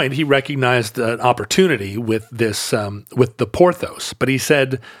this point, he recognized an opportunity with this, with the Porthos. But he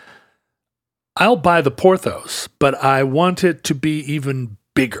said, I'll buy the Porthos, but I want it to be even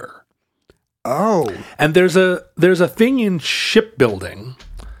bigger. Oh. And there's a thing in shipbuilding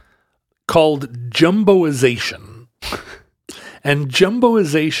called jumboization. And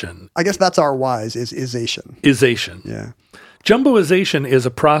jumboization, I guess that's our wise, is isation. Isation. Yeah. Jumboization is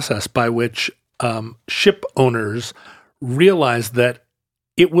a process by which ship owners realize that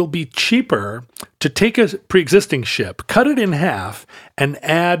it will be cheaper to take a pre-existing ship, cut it in half, and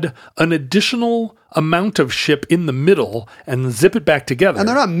add an additional amount of ship in the middle and zip it back together. And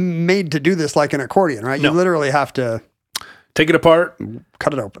they're not made to do this like an accordion, right? No. You literally have to take it apart,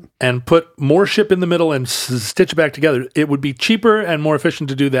 cut it open, and put more ship in the middle and stitch it back together. It would be cheaper and more efficient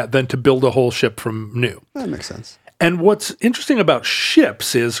to do that than to build a whole ship from new. That makes sense. And what's interesting about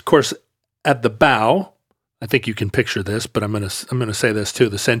ships is, of course, at the bow, I think you can picture this, but I'm going to say this to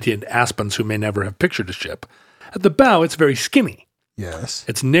the sentient aspens who may never have pictured a ship. At the bow, it's very skinny. Yes.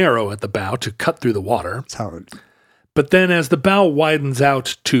 It's narrow at the bow to cut through the water. That's how it... But then as the bow widens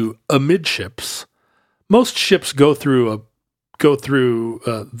out to amidships, most ships go throughout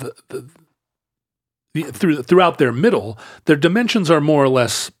their middle. Their dimensions are more or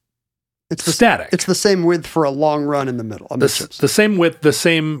less static. It's the same width for a long run in the middle. The same width, the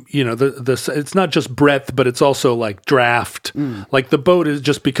same, it's not just breadth, but it's also like draft. Like the boat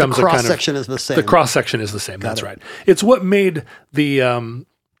just becomes the a kind of... cross-section is the same. The cross-section is the same, that's right. It's what made the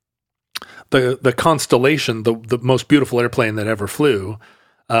Constellation, the most beautiful airplane that ever flew,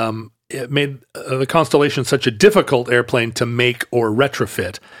 it made the Constellation such a difficult airplane to make or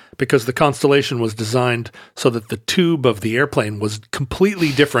retrofit, because the Constellation was designed so that the tube of the airplane was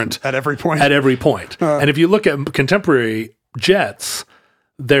completely different at every point. And if you look at contemporary jets,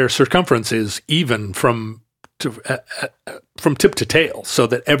 their circumference is even from tip to tail, so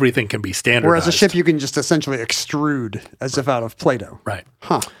that everything can be standardized. Whereas a ship you can just essentially extrude as if out of Play-Doh. Right.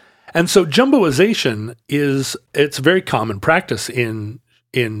 Huh. And so jumboization it's very common practice in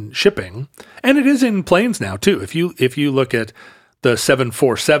shipping, and it is in planes now too. If you look at the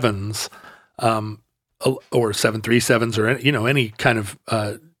 747s or 737s or any kind of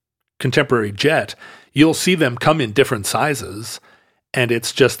contemporary jet, you'll see them come in different sizes, and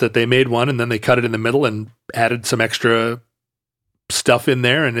it's just that they made one and then they cut it in the middle and added some extra stuff in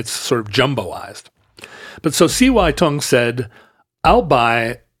there, and it's sort of jumboized. But so C.Y. Tung said, I'll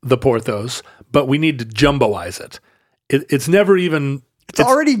buy the Porthos, but we need to jumboize it. It's never even... It's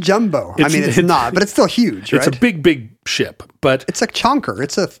already jumbo. I mean, it's not, but it's still huge, right? It's a big ship, but it's a chonker.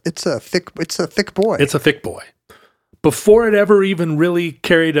 It's a thick boy. It's a thick boy. Before it ever even really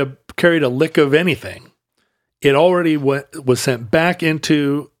carried a carried a lick of anything, it already was sent back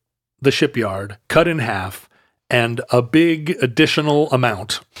into the shipyard, cut in half, and a big additional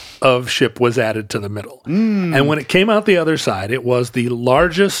amount of ship was added to the middle. And when it came out the other side, it was the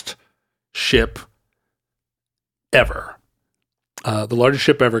largest ship ever. The largest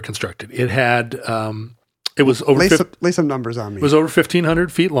ship ever constructed. It had, it was over... Lay some numbers on me. It was over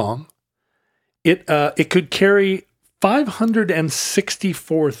 1,500 feet long. It could carry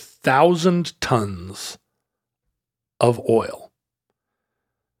 564,000 tons of oil,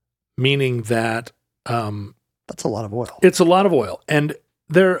 meaning that... That's a lot of oil. It's a lot of oil. And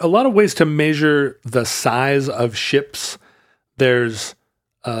there are a lot of ways to measure the size of ships. There's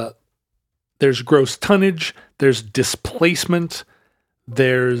gross tonnage, there's displacement,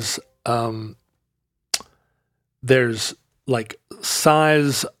 there's like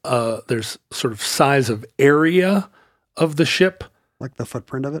size, there's sort of size of area of the ship. Like the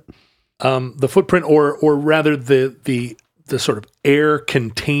footprint of it? The footprint or rather the sort of air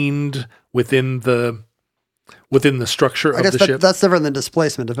contained within the structure of the ship. That's different than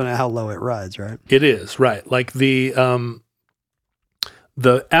displacement, depending on how low it rides, right? It is, right. Like the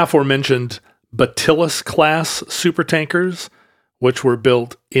aforementioned Batillus class supertankers, which were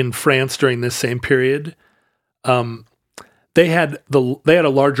built in France during this same period, they had a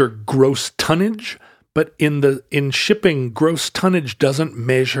larger gross tonnage, but in shipping, gross tonnage doesn't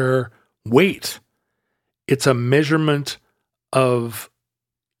measure weight. It's a measurement of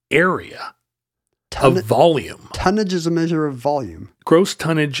area. Of volume. Tonnage is a measure of volume. Gross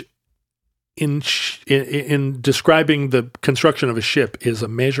tonnage in describing the construction of a ship is a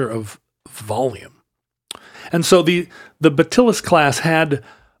measure of volume. And so the Batillus class had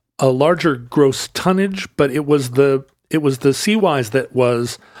a larger gross tonnage, but it was the Seawise that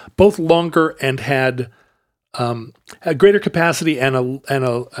was both longer and had a greater capacity and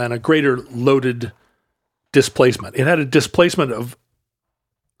a greater loaded displacement. It had a displacement of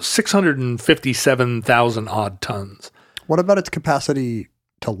 657,000 odd tons. What about its capacity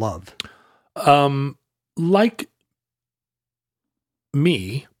to love? Like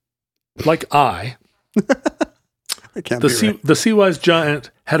I, It can't be right. the Seawise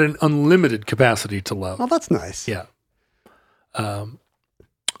Giant had an unlimited capacity to love. Well, that's nice. Yeah.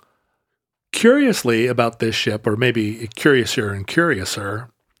 Curiously about this ship, or maybe curiouser and curiouser,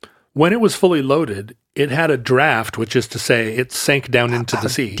 when it was fully loaded, it had a draft, which is to say it sank down into the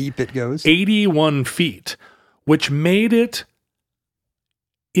sea. How deep it goes? 81 feet, which made it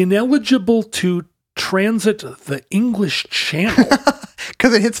ineligible to transit the English Channel.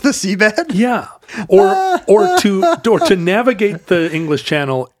 Because it hits the seabed? Yeah. Or to navigate the English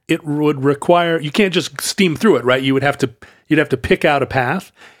Channel, it would require, you can't just steam through it, right? You'd have to pick out a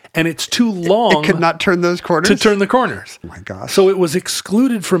path, and it's too long. It could not turn those corners? To turn the corners. Oh my gosh. So it was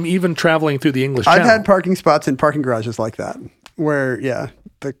excluded from even traveling through the English Channel. I've had parking spots in parking garages like that, where,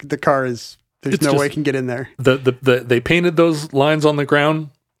 the car is, there's no way it can get in there. They painted those lines on the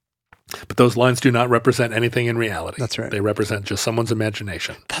ground, but those lines do not represent anything in reality. That's right. They represent just someone's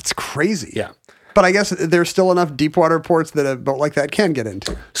imagination. That's crazy. Yeah. But I guess there's still enough deep water ports that a boat like that can get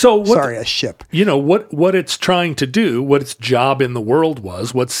into. So a ship. You know, what it's trying to do, what its job in the world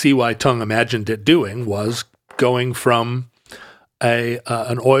was, what C.Y. Tung imagined it doing was going from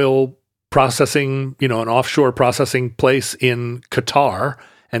an oil processing, an offshore processing place in Qatar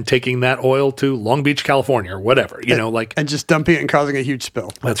and taking that oil to Long Beach, California, or whatever, and just dumping it and causing a huge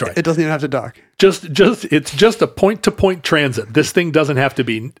spill. That's right. It doesn't even have to dock. It's just a point-to-point transit. This doesn't have to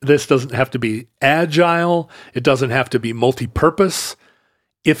be agile. It doesn't have to be multi-purpose.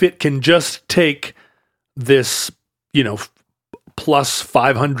 If it can just take this, plus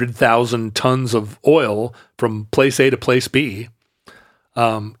 500,000 tons of oil from place A to place B,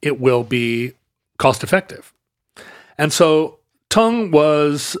 it will be cost-effective. And so Tung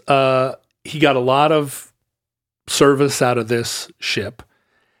was, he got a lot of service out of this ship,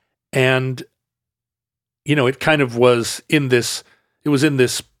 and, it kind of was in this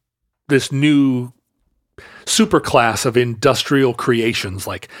new super class of industrial creations,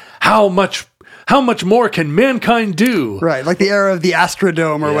 like how much more can mankind do? Right, like the era of the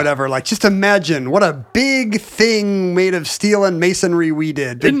Astrodome or whatever. Like, just imagine what a big thing made of steel and masonry we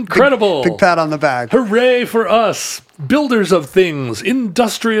did. Incredible. Big pat on the back. Hooray for us, builders of things,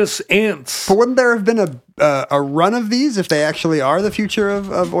 industrious ants. But wouldn't there have been a run of these if they actually are the future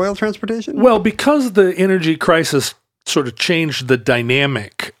of oil transportation? Well, because the energy crisis sort of changed the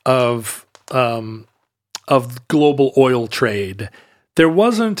dynamic of global oil trade, there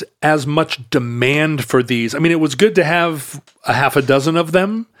wasn't as much demand for these. I mean, it was good to have a half a dozen of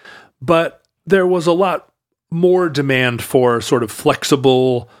them, but there was a lot more demand for sort of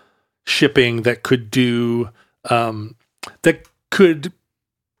flexible, shipping that could do that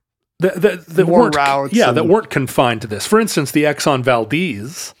More weren't routes that and- weren't confined to this. For instance, the Exxon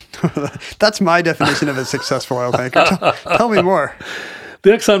Valdez. That's my definition of a successful oil tanker. Tell me more.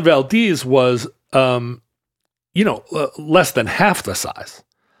 The Exxon Valdez was, less than half the size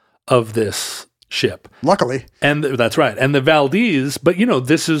of this ship. Luckily. And that's right. And the Valdez, but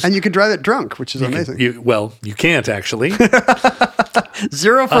this is... And you can drive it drunk, which is amazing. You can't actually.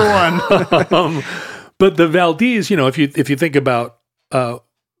 0 for 1. But the Valdez, if you think about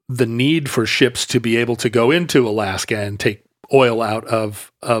the need for ships to be able to go into Alaska and take oil out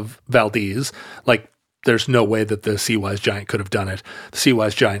of Valdez, like there's no way that the Seawise Giant could have done it. The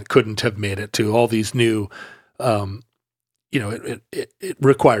Seawise Giant couldn't have made it to all these new, it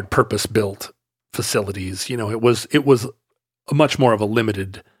required purpose-built facilities. It was much more of a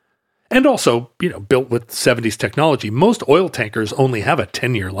limited, and also, built with 70s technology. Most oil tankers only have a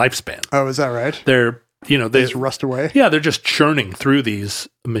 10-year lifespan. Oh, is that right? They just rust away? Yeah, they're just churning through these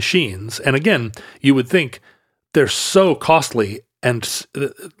machines. And again, you would think they're so costly and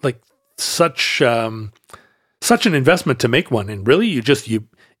such an investment to make one. And really,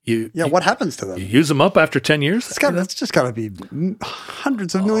 what happens to them? You use them up after 10 years? It's just got to be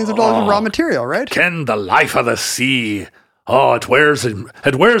hundreds of millions of dollars of raw material, right? Ken, the life of the sea. Oh, it wears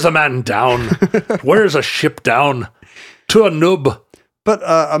a man down. It wears a ship down to a nub. But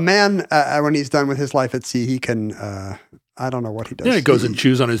a man, when he's done with his life at sea, he can, I don't know what he does. Yeah, he goes and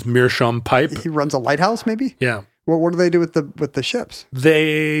chews on his meerschaum pipe. He runs a lighthouse, maybe? Yeah. Well, what do they do with the ships?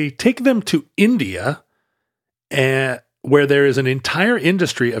 They take them to India, where there is an entire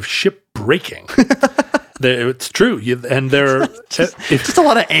industry of ship breaking. It's true. They're just a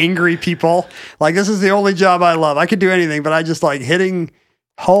lot of angry people. Like, this is the only job I love. I could do anything, but I just like hitting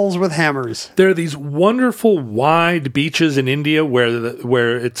hulls with hammers. There are these wonderful wide beaches in India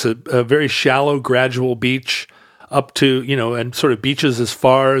where it's a very shallow, gradual beach up to, and sort of beaches as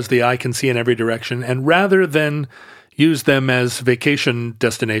far as the eye can see in every direction. And rather than use them as vacation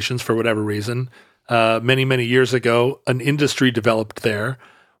destinations for whatever reason, many, many years ago, an industry developed there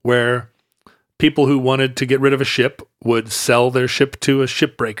where people who wanted to get rid of a ship would sell their ship to a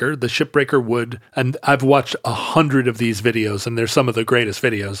shipbreaker. The shipbreaker would, and I've watched 100 of these videos, and they're some of the greatest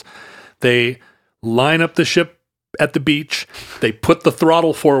videos. They line up the ship at the beach. They put the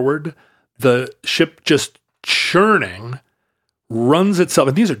throttle forward. The ship just churning runs itself,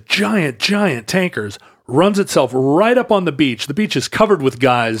 and these are giant, giant tankers, runs itself right up on the beach. The beach is covered with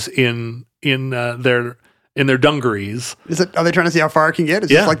guys in their dungarees. Are they trying to see how far it can get?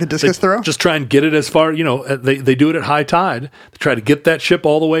 Is it like the discus throw? Just try and get it as far, they do it at high tide. They try to get that ship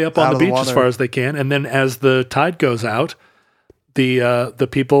all the way up on the beach as far as they can. And then as the tide goes out, the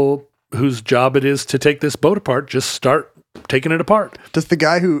people whose job it is to take this boat apart just start taking it apart. Does the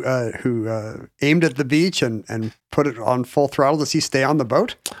guy who aimed at the beach and put it on full throttle, does he stay on the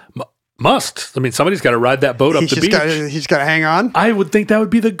boat? Must. I mean, somebody's got to ride that boat up the beach. He's got to hang on. I would think that would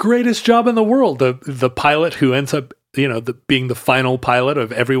be the greatest job in the world. The pilot who ends up, being the final pilot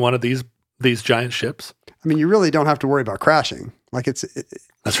of every one of these giant ships. I mean, you really don't have to worry about crashing. Like that's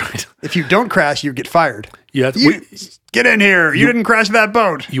right. If you don't crash, you get fired. Yeah, get in here. You didn't crash that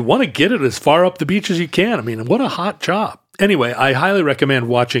boat. You want to get it as far up the beach as you can. I mean, what a hot job. Anyway, I highly recommend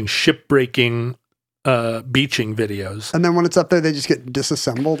watching shipbreaking beaching videos. And then when it's up there, they just get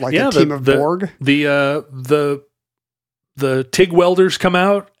disassembled like a team of Borg. The TIG welders come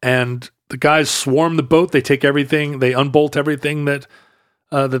out and the guys swarm the boat. They take everything, they unbolt everything that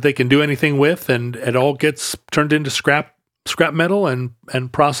they can do anything with, and it all gets turned into scrap metal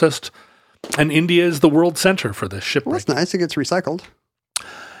and processed. And India is the world center for this shipwreck. Well, that's nice. It gets recycled.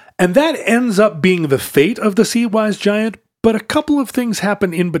 And that ends up being the fate of the Seawise Giant. But a couple of things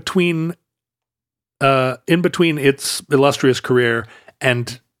happen in between its illustrious career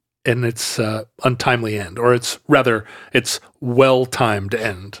and its untimely end, or its well-timed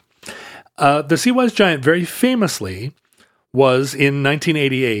end. The Seawise Giant very famously was in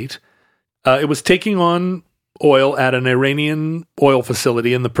 1988. It was taking on oil at an Iranian oil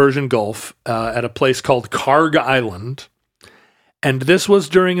facility in the Persian Gulf at a place called Karg Island. And this was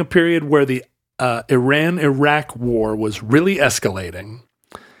during a period where the Iran-Iraq war was really escalating.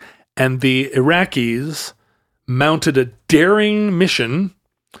 And the Iraqis mounted a daring mission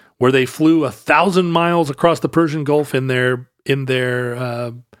where they flew 1,000 miles across the Persian Gulf in their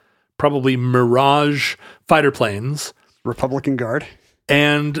probably Mirage fighter planes. Republican Guard.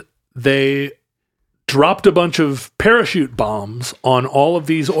 And they dropped a bunch of parachute bombs on all of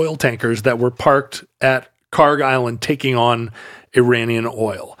these oil tankers that were parked at Karg Island taking on Iranian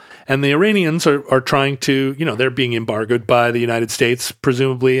oil. And the Iranians are trying to, they're being embargoed by the United States,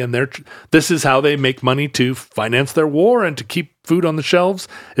 presumably, and this is how they make money to finance their war and to keep food on the shelves,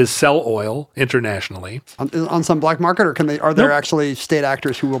 is sell oil internationally. On some black market, or are there actually state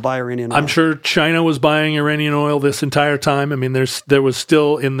actors who will buy Iranian oil? I'm sure China was buying Iranian oil this entire time. I mean, there was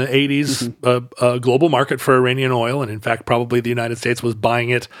still in the 80s a global market for Iranian oil, and in fact, probably the United States was buying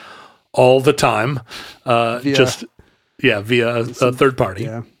it all the time, via a third party.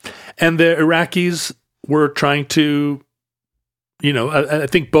 Yeah. And the Iraqis were trying to, I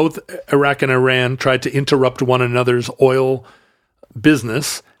think both Iraq and Iran tried to interrupt one another's oil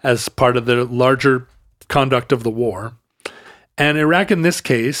business as part of the larger conduct of the war. And Iraq, in this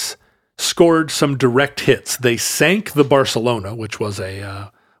case, scored some direct hits. They sank the Barcelona, which was a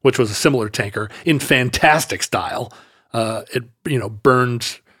similar tanker, in fantastic style. It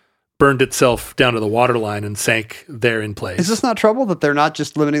burned itself down to the waterline and sank there in place. Is this not trouble that they're not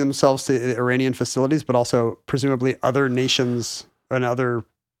just limiting themselves to Iranian facilities, but also presumably other nations and other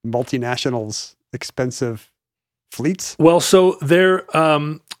multinationals' expensive fleets? Well, so the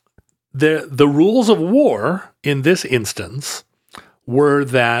rules of war in this instance were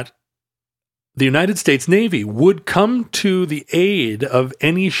that the United States Navy would come to the aid of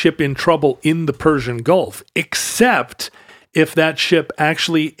any ship in trouble in the Persian Gulf, except if that ship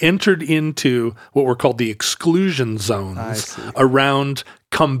actually entered into what were called the exclusion zones around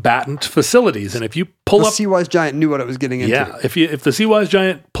combatant facilities. And if you pull up... The Seawise Giant knew what it was getting into. Yeah, if the Seawise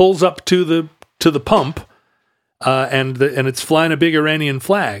Giant pulls up to the pump and it's flying a big Iranian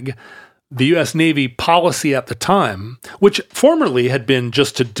flag, the U.S. Navy policy at the time, which formerly had been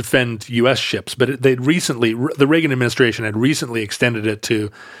just to defend U.S. ships, but the Reagan administration had recently extended it to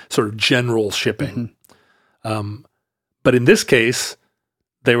sort of general shipping. Mm-hmm. But in this case,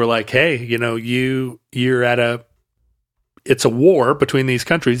 they were like, hey, you're it's a war between these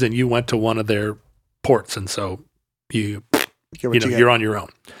countries and you went to one of their ports. And so you're on your own.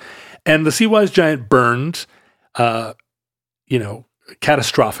 And the Seawise Giant burned,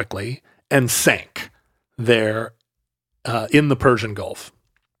 catastrophically and sank there in the Persian Gulf.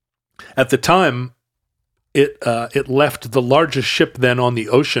 At the time, it left the largest ship then on the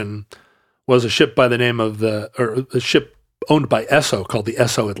ocean was a ship by the name of a ship owned by Esso called the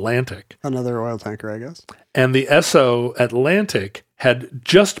Esso Atlantic. Another oil tanker, I guess. And the Esso Atlantic had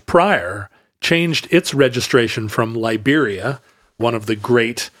just prior changed its registration from Liberia, one of the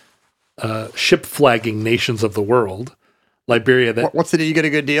great ship flagging nations of the world. Liberia. What's the deal? You get a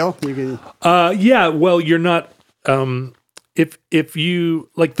good deal? Yeah. Well, you're not. If you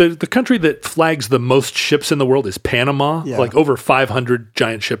like the country that flags the most ships in the world is Panama. Yeah. Like over 500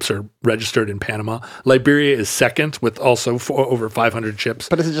 giant ships are registered in Panama. Liberia is second with also over 500 ships.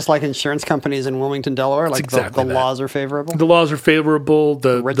 But is it just like insurance companies in Wilmington, Delaware? Like exactly the laws are favorable? The laws are favorable.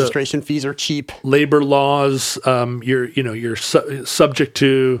 The registration fees are cheap. Labor laws. You're subject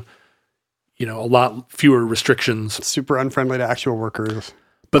to a lot fewer restrictions. Super unfriendly to actual workers.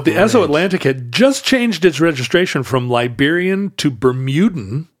 But the Esso Atlantic had just changed its registration from Liberian to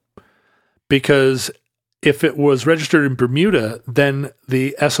Bermudan, because if it was registered in Bermuda, then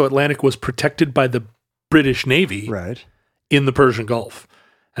the Esso Atlantic was protected by the British Navy in the Persian Gulf.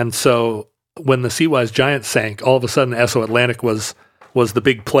 And so when the Seawise Giant sank, all of a sudden Esso Atlantic was the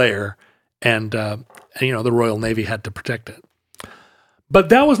big player, and the Royal Navy had to protect it. But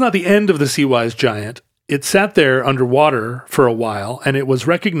that was not the end of the Seawise Giant. It sat there underwater for a while, and it was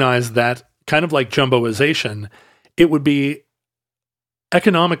recognized that, kind of like jumboization, it would be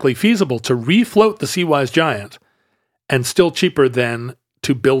economically feasible to refloat the Seawise Giant and still cheaper than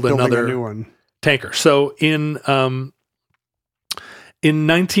to build another new one. Tanker. So in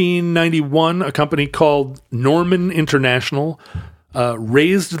 1991, a company called Norman International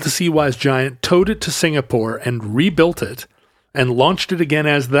raised the Seawise Giant, towed it to Singapore, and rebuilt it, and launched it again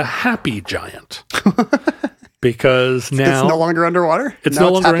as the Happy Giant. Because now... It's no longer underwater? It's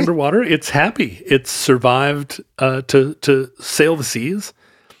no longer underwater. It's happy. It's survived to sail the seas.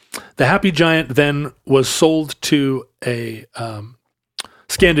 The Happy Giant then was sold to a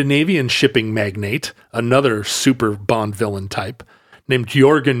Scandinavian shipping magnate, another super Bond villain type, named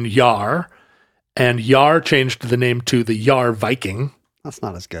Jorgen Jahr. And Jahr changed the name to the Jahr Viking. That's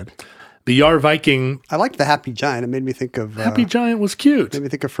not as good. The Jahr Viking... I liked the Happy Giant. It made me think of... Happy Giant was cute. Made me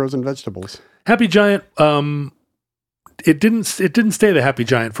think of frozen vegetables. Happy Giant, it didn't stay the Happy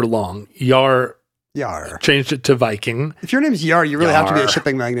Giant for long. Jahr changed it to Viking. If your name's Jahr, you really have to be a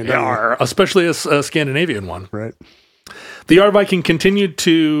shipping magnate. Jahr, especially a Scandinavian one. Right. The Jahr Viking continued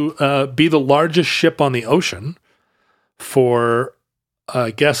to be the largest ship on the ocean for,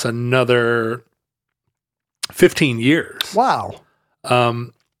 I guess, another 15 years. Wow.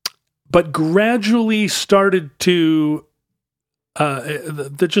 but gradually started to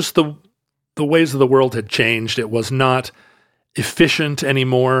the ways of the world had changed. It was not efficient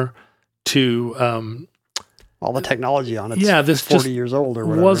anymore to all the technology on it. Yeah, this 40 just years old or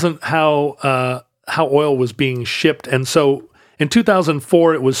whatever. wasn't how oil was being shipped, and so in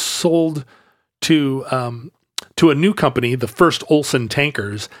 2004 it was sold to a new company, the First Olsen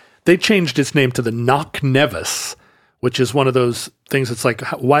Tankers. They changed its name to the Knock Nevis, which is one of those things that's like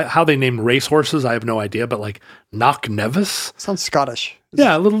how they name racehorses. I have no idea, but like Knock Nevis Sounds Scottish.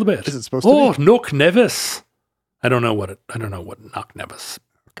 yeah, a little bit. Is it supposed to Oh, be? Knock Nevis. I don't know what Knock Nevis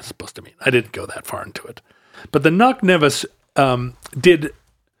is supposed to mean. I didn't go that far into it. But the Knock Nevis did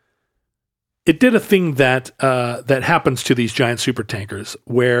a thing that happens to these giant super tankers,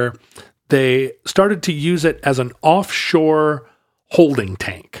 where they started to use it as an offshore holding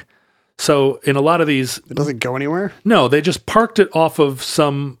tank. So in a lot of these, It doesn't go anywhere? no, they just parked it off of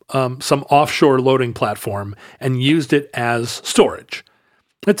some offshore loading platform and used it as storage.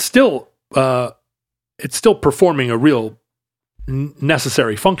 It's still performing a real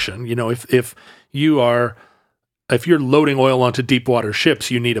necessary function. You know, if you're loading oil onto deep water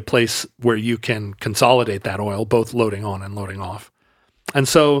ships, you need a place where you can consolidate that oil, both loading on and loading off. And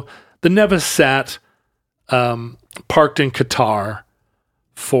so the Nevis sat parked in Qatar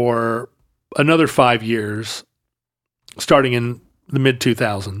for another 5 years, starting in the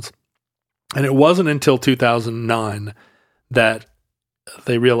mid-2000s. And it wasn't until 2009 that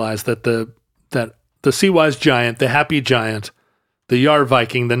they realized that the Seawise Giant, the Happy Giant, the Yar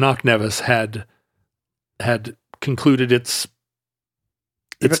Viking, the Knock Nevis had concluded its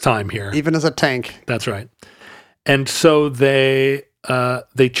time here. Even as a tank. That's right. And so they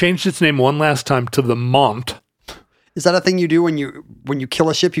changed its name one last time to the Mont. Is that a thing you do when you kill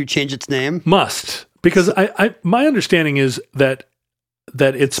a ship, you change its name? Must. Because my understanding is that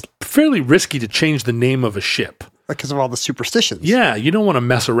it's fairly risky to change the name of a ship. Because of all the superstitions. Yeah, you don't want to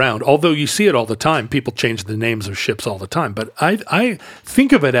mess around. Although you see it all the time. People change the names of ships all the time. But I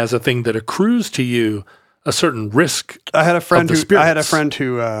think of it as a thing that accrues to you a certain risk. I had a friend of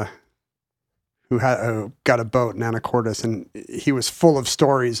the who got a boat in Anacortes, and he was full of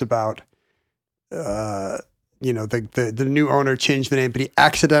stories about the new owner changed the name, but he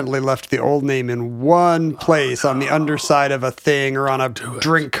accidentally left the old name in one place on the underside of a thing or on a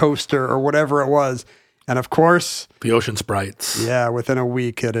drink coaster or whatever it was. And of course, The Ocean Sprites. yeah, within a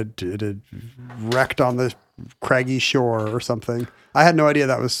week it had wrecked on the craggy shore or something. I had no idea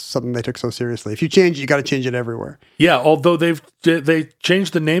that was something they took so seriously. If you change it, you got to change it everywhere. Yeah, although they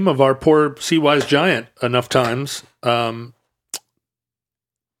changed the name of our poor Seawise Giant enough times. And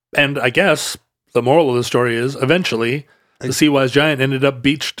I guess the moral of the story is eventually the Seawise Giant ended up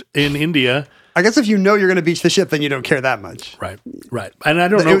beached in India. I guess if you know you're going to beach the ship, then you don't care that much. Right. And I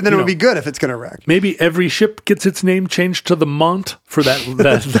don't know. Then it would be good if it's going to wreck. Maybe every ship gets its name changed to the Mont for that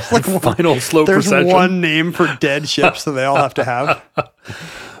final slow There's procession. one name for dead ships, so they all have to have.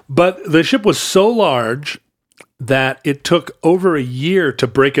 But the ship was so large that it took over a year to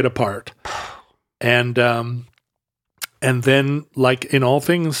break it apart. And then, like in all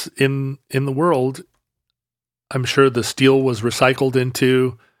things in the world, I'm sure the steel was recycled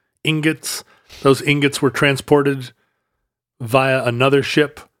into ingots. Those ingots were transported via another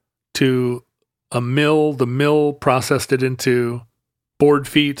ship to a mill. The mill processed it into board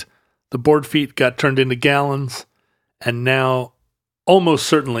feet. The board feet got turned into gallons. And now, almost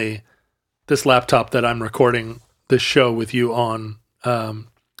certainly, this laptop that I'm recording this show with you on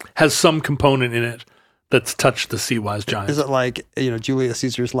has some component in it that's touched the Seawise Giant. Is it like, Julius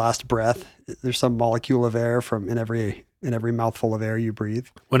Caesar's last breath? There's some molecule of air in every mouthful of air you breathe.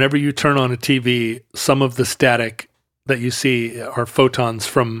 Whenever you turn on a TV, some of the static that you see are photons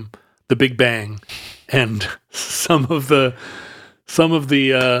from the Big Bang, and some of the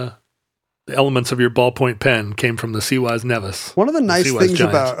elements of your ballpoint pen came from the Seawise Nevis. One of the nice Seawise things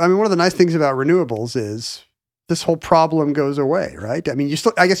Giant. about renewables is this whole problem goes away, right? I mean,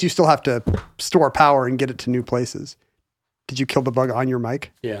 I guess you still have to store power and get it to new places. Did you kill the bug on your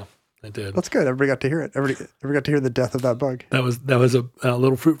mic? Yeah, I did. That's good. Everybody got to hear it. Everybody got to hear the death of that bug. That was a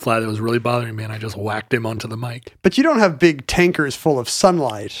little fruit fly that was really bothering me, and I just whacked him onto the mic. But you don't have big tankers full of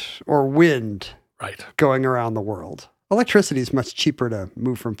sunlight or wind Right. going around the world. Electricity is much cheaper to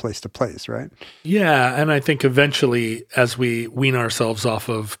move from place to place, right? Yeah, and I think eventually, as we wean ourselves off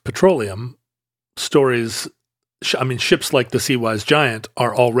of petroleum, ships like the Seawise Giant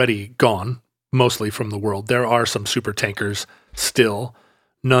are already gone, mostly from the world. There are some super tankers still,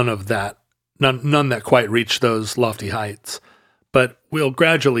 none that quite reach those lofty heights. But we'll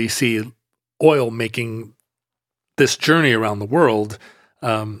gradually see oil making this journey around the world.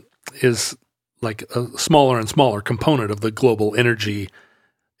 is like a smaller and smaller component of the global energy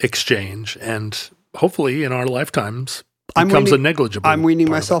exchange, and hopefully in our lifetimes becomes a negligible. I'm weaning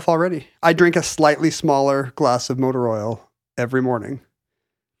myself already. I drink a slightly smaller glass of motor oil every morning,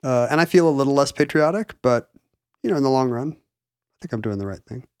 and I feel a little less patriotic, but in the long run, I think I'm doing the right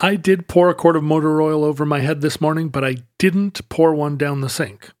thing. I did pour a quart of motor oil over my head this morning, but I didn't pour one down the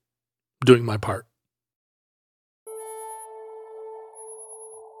sink. Doing my part.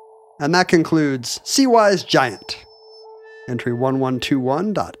 And that concludes Seawise Giant. Entry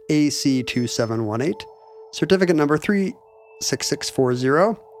 1121.AC2718. Certificate number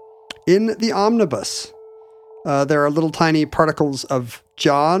 36640. In the omnibus. There are little tiny particles of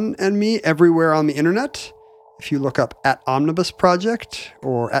John and me everywhere on the internet. If you look up at Omnibus Project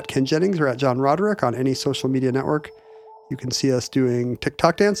or at Ken Jennings or at John Roderick on any social media network, you can see us doing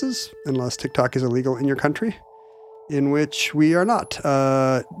TikTok dances, unless TikTok is illegal in your country, in which we are not.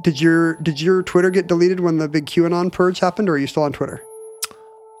 Did your Twitter get deleted when the big QAnon purge happened, or are you still on Twitter?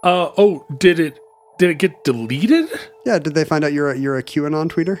 Did it get deleted? Yeah, did they find out you're a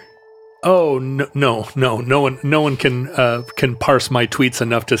QAnon tweeter? Oh no one can parse my tweets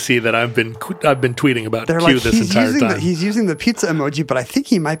enough to see that I've been tweeting about Q this entire time. He's using the pizza emoji, but I think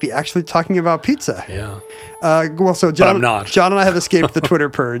he might be actually talking about pizza. Yeah. So John, but I'm not. John and I have escaped the Twitter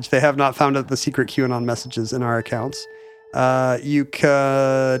purge. They have not found out the secret QAnon messages in our accounts. You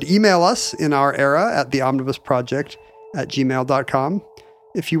could email us in our era at theomnibusproject@gmail.com.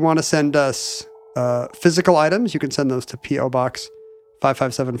 If you want to send us physical items, you can send those to P.O. Box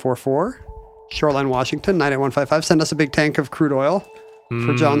 55744, Shoreline, Washington, 98155. Send us a big tank of crude oil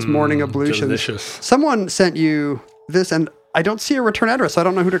for John's morning ablutions. Delicious. Someone sent you this, and I don't see a return address, so I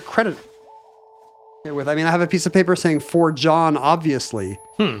don't know who to credit it with. I mean, I have a piece of paper saying for John, obviously,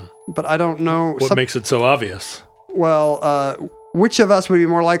 but I don't know. What makes it so obvious? Well, which of us would be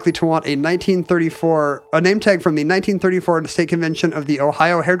more likely to want a name tag from the 1934 State Convention of the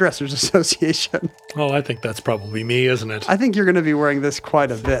Ohio Hairdressers Association? Oh, I think that's probably me, isn't it? I think you're going to be wearing this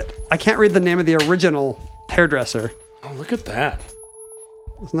quite a bit. I can't read the name of the original hairdresser. Oh, look at that.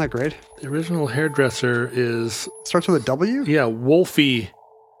 Isn't that great? The original hairdresser starts with a W? Yeah, Wolfie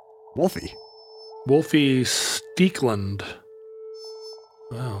Steekland.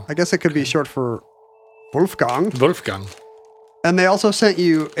 Wow. I guess it could be short for Wolfgang. And they also sent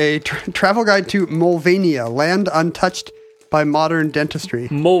you a travel guide to Mulvania, land untouched by modern dentistry.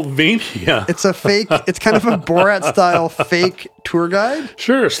 Mulvania. It's a fake, it's kind of a Borat-style fake tour guide.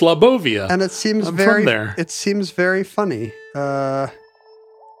 Sure, Slabovia. And it seems from there. It seems very funny.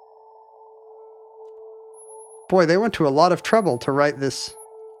 Boy, they went to a lot of trouble to write this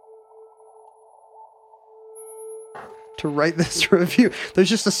review. There's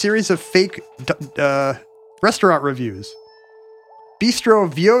just a series of fake restaurant reviews.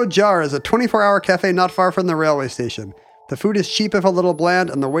 Bistro Vieux Jar is a 24-hour cafe not far from the railway station. The food is cheap if a little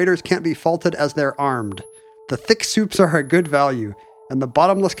bland, and the waiters can't be faulted as they're armed. The thick soups are a good value, and the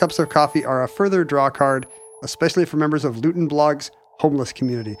bottomless cups of coffee are a further draw card, especially for members of Luton Blog's homeless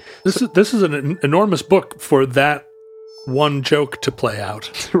community. This is an enormous book for that one joke to play out.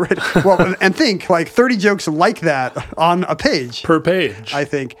 Right. Well, and think like 30 jokes like that on a page. Per page. I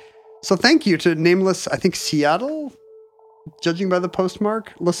think. So thank you to nameless, I think Seattle, judging by the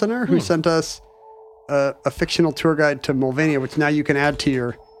postmark listener, who sent us a fictional tour guide to Mulvania, which now you can add to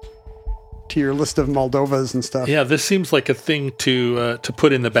your list of Moldovas and stuff. Yeah, this seems like a thing to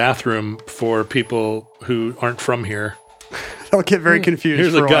put in the bathroom for people who aren't from here. They'll get very confused.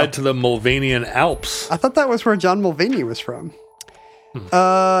 Here's a guide to the Mulvanian Alps. I thought that was where John Mulvaney was from.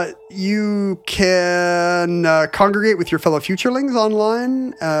 You can congregate with your fellow Futurelings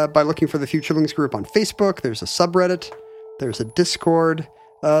online by looking for the Futurelings group on Facebook. There's a subreddit. There's a Discord.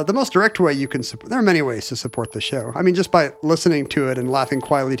 The most direct way you can support... There are many ways to support the show. I mean, just by listening to it and laughing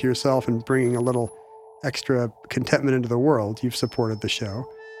quietly to yourself and bringing a little extra contentment into the world, you've supported the show.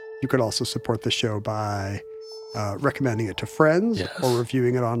 You could also support the show by recommending it to friends or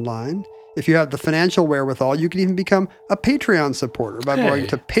reviewing it online. If you have the financial wherewithal, you can even become a Patreon supporter by going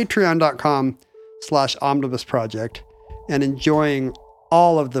to patreon.com/omnibusproject and enjoying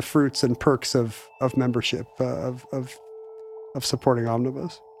all of the fruits and perks of membership, of supporting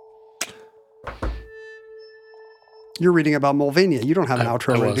Omnibus. You're reading about Mulvania. You don't have an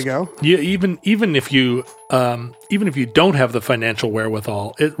outro ready to go. Yeah, even if you don't have the financial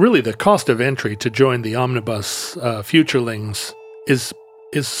wherewithal, the cost of entry to join the Omnibus Futurelings is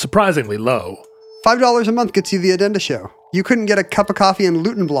surprisingly low. $5 a month gets you the Addenda Show. You couldn't get a cup of coffee and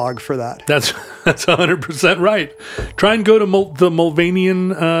Luton blog for that. That's 100% right. Try and go to the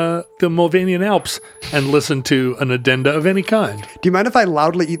Mulvanian Alps and listen to an addenda of any kind. Do you mind if I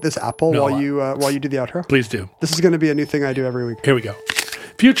loudly eat this apple No, while you do the outro? Please do. This is going to be a new thing I do every week. Here we go.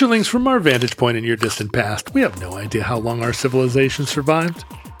 Futurelings, from our vantage point in your distant past, we have no idea how long our civilization survived.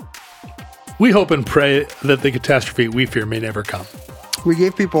 We hope and pray that the catastrophe we fear may never come. We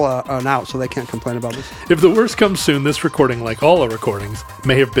gave people an out so they can't complain about this. If the worst comes soon, this recording, like all our recordings,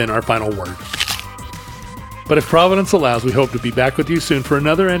 may have been our final word. But if Providence allows, we hope to be back with you soon for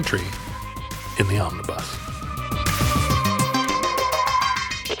another entry in the Omnibus.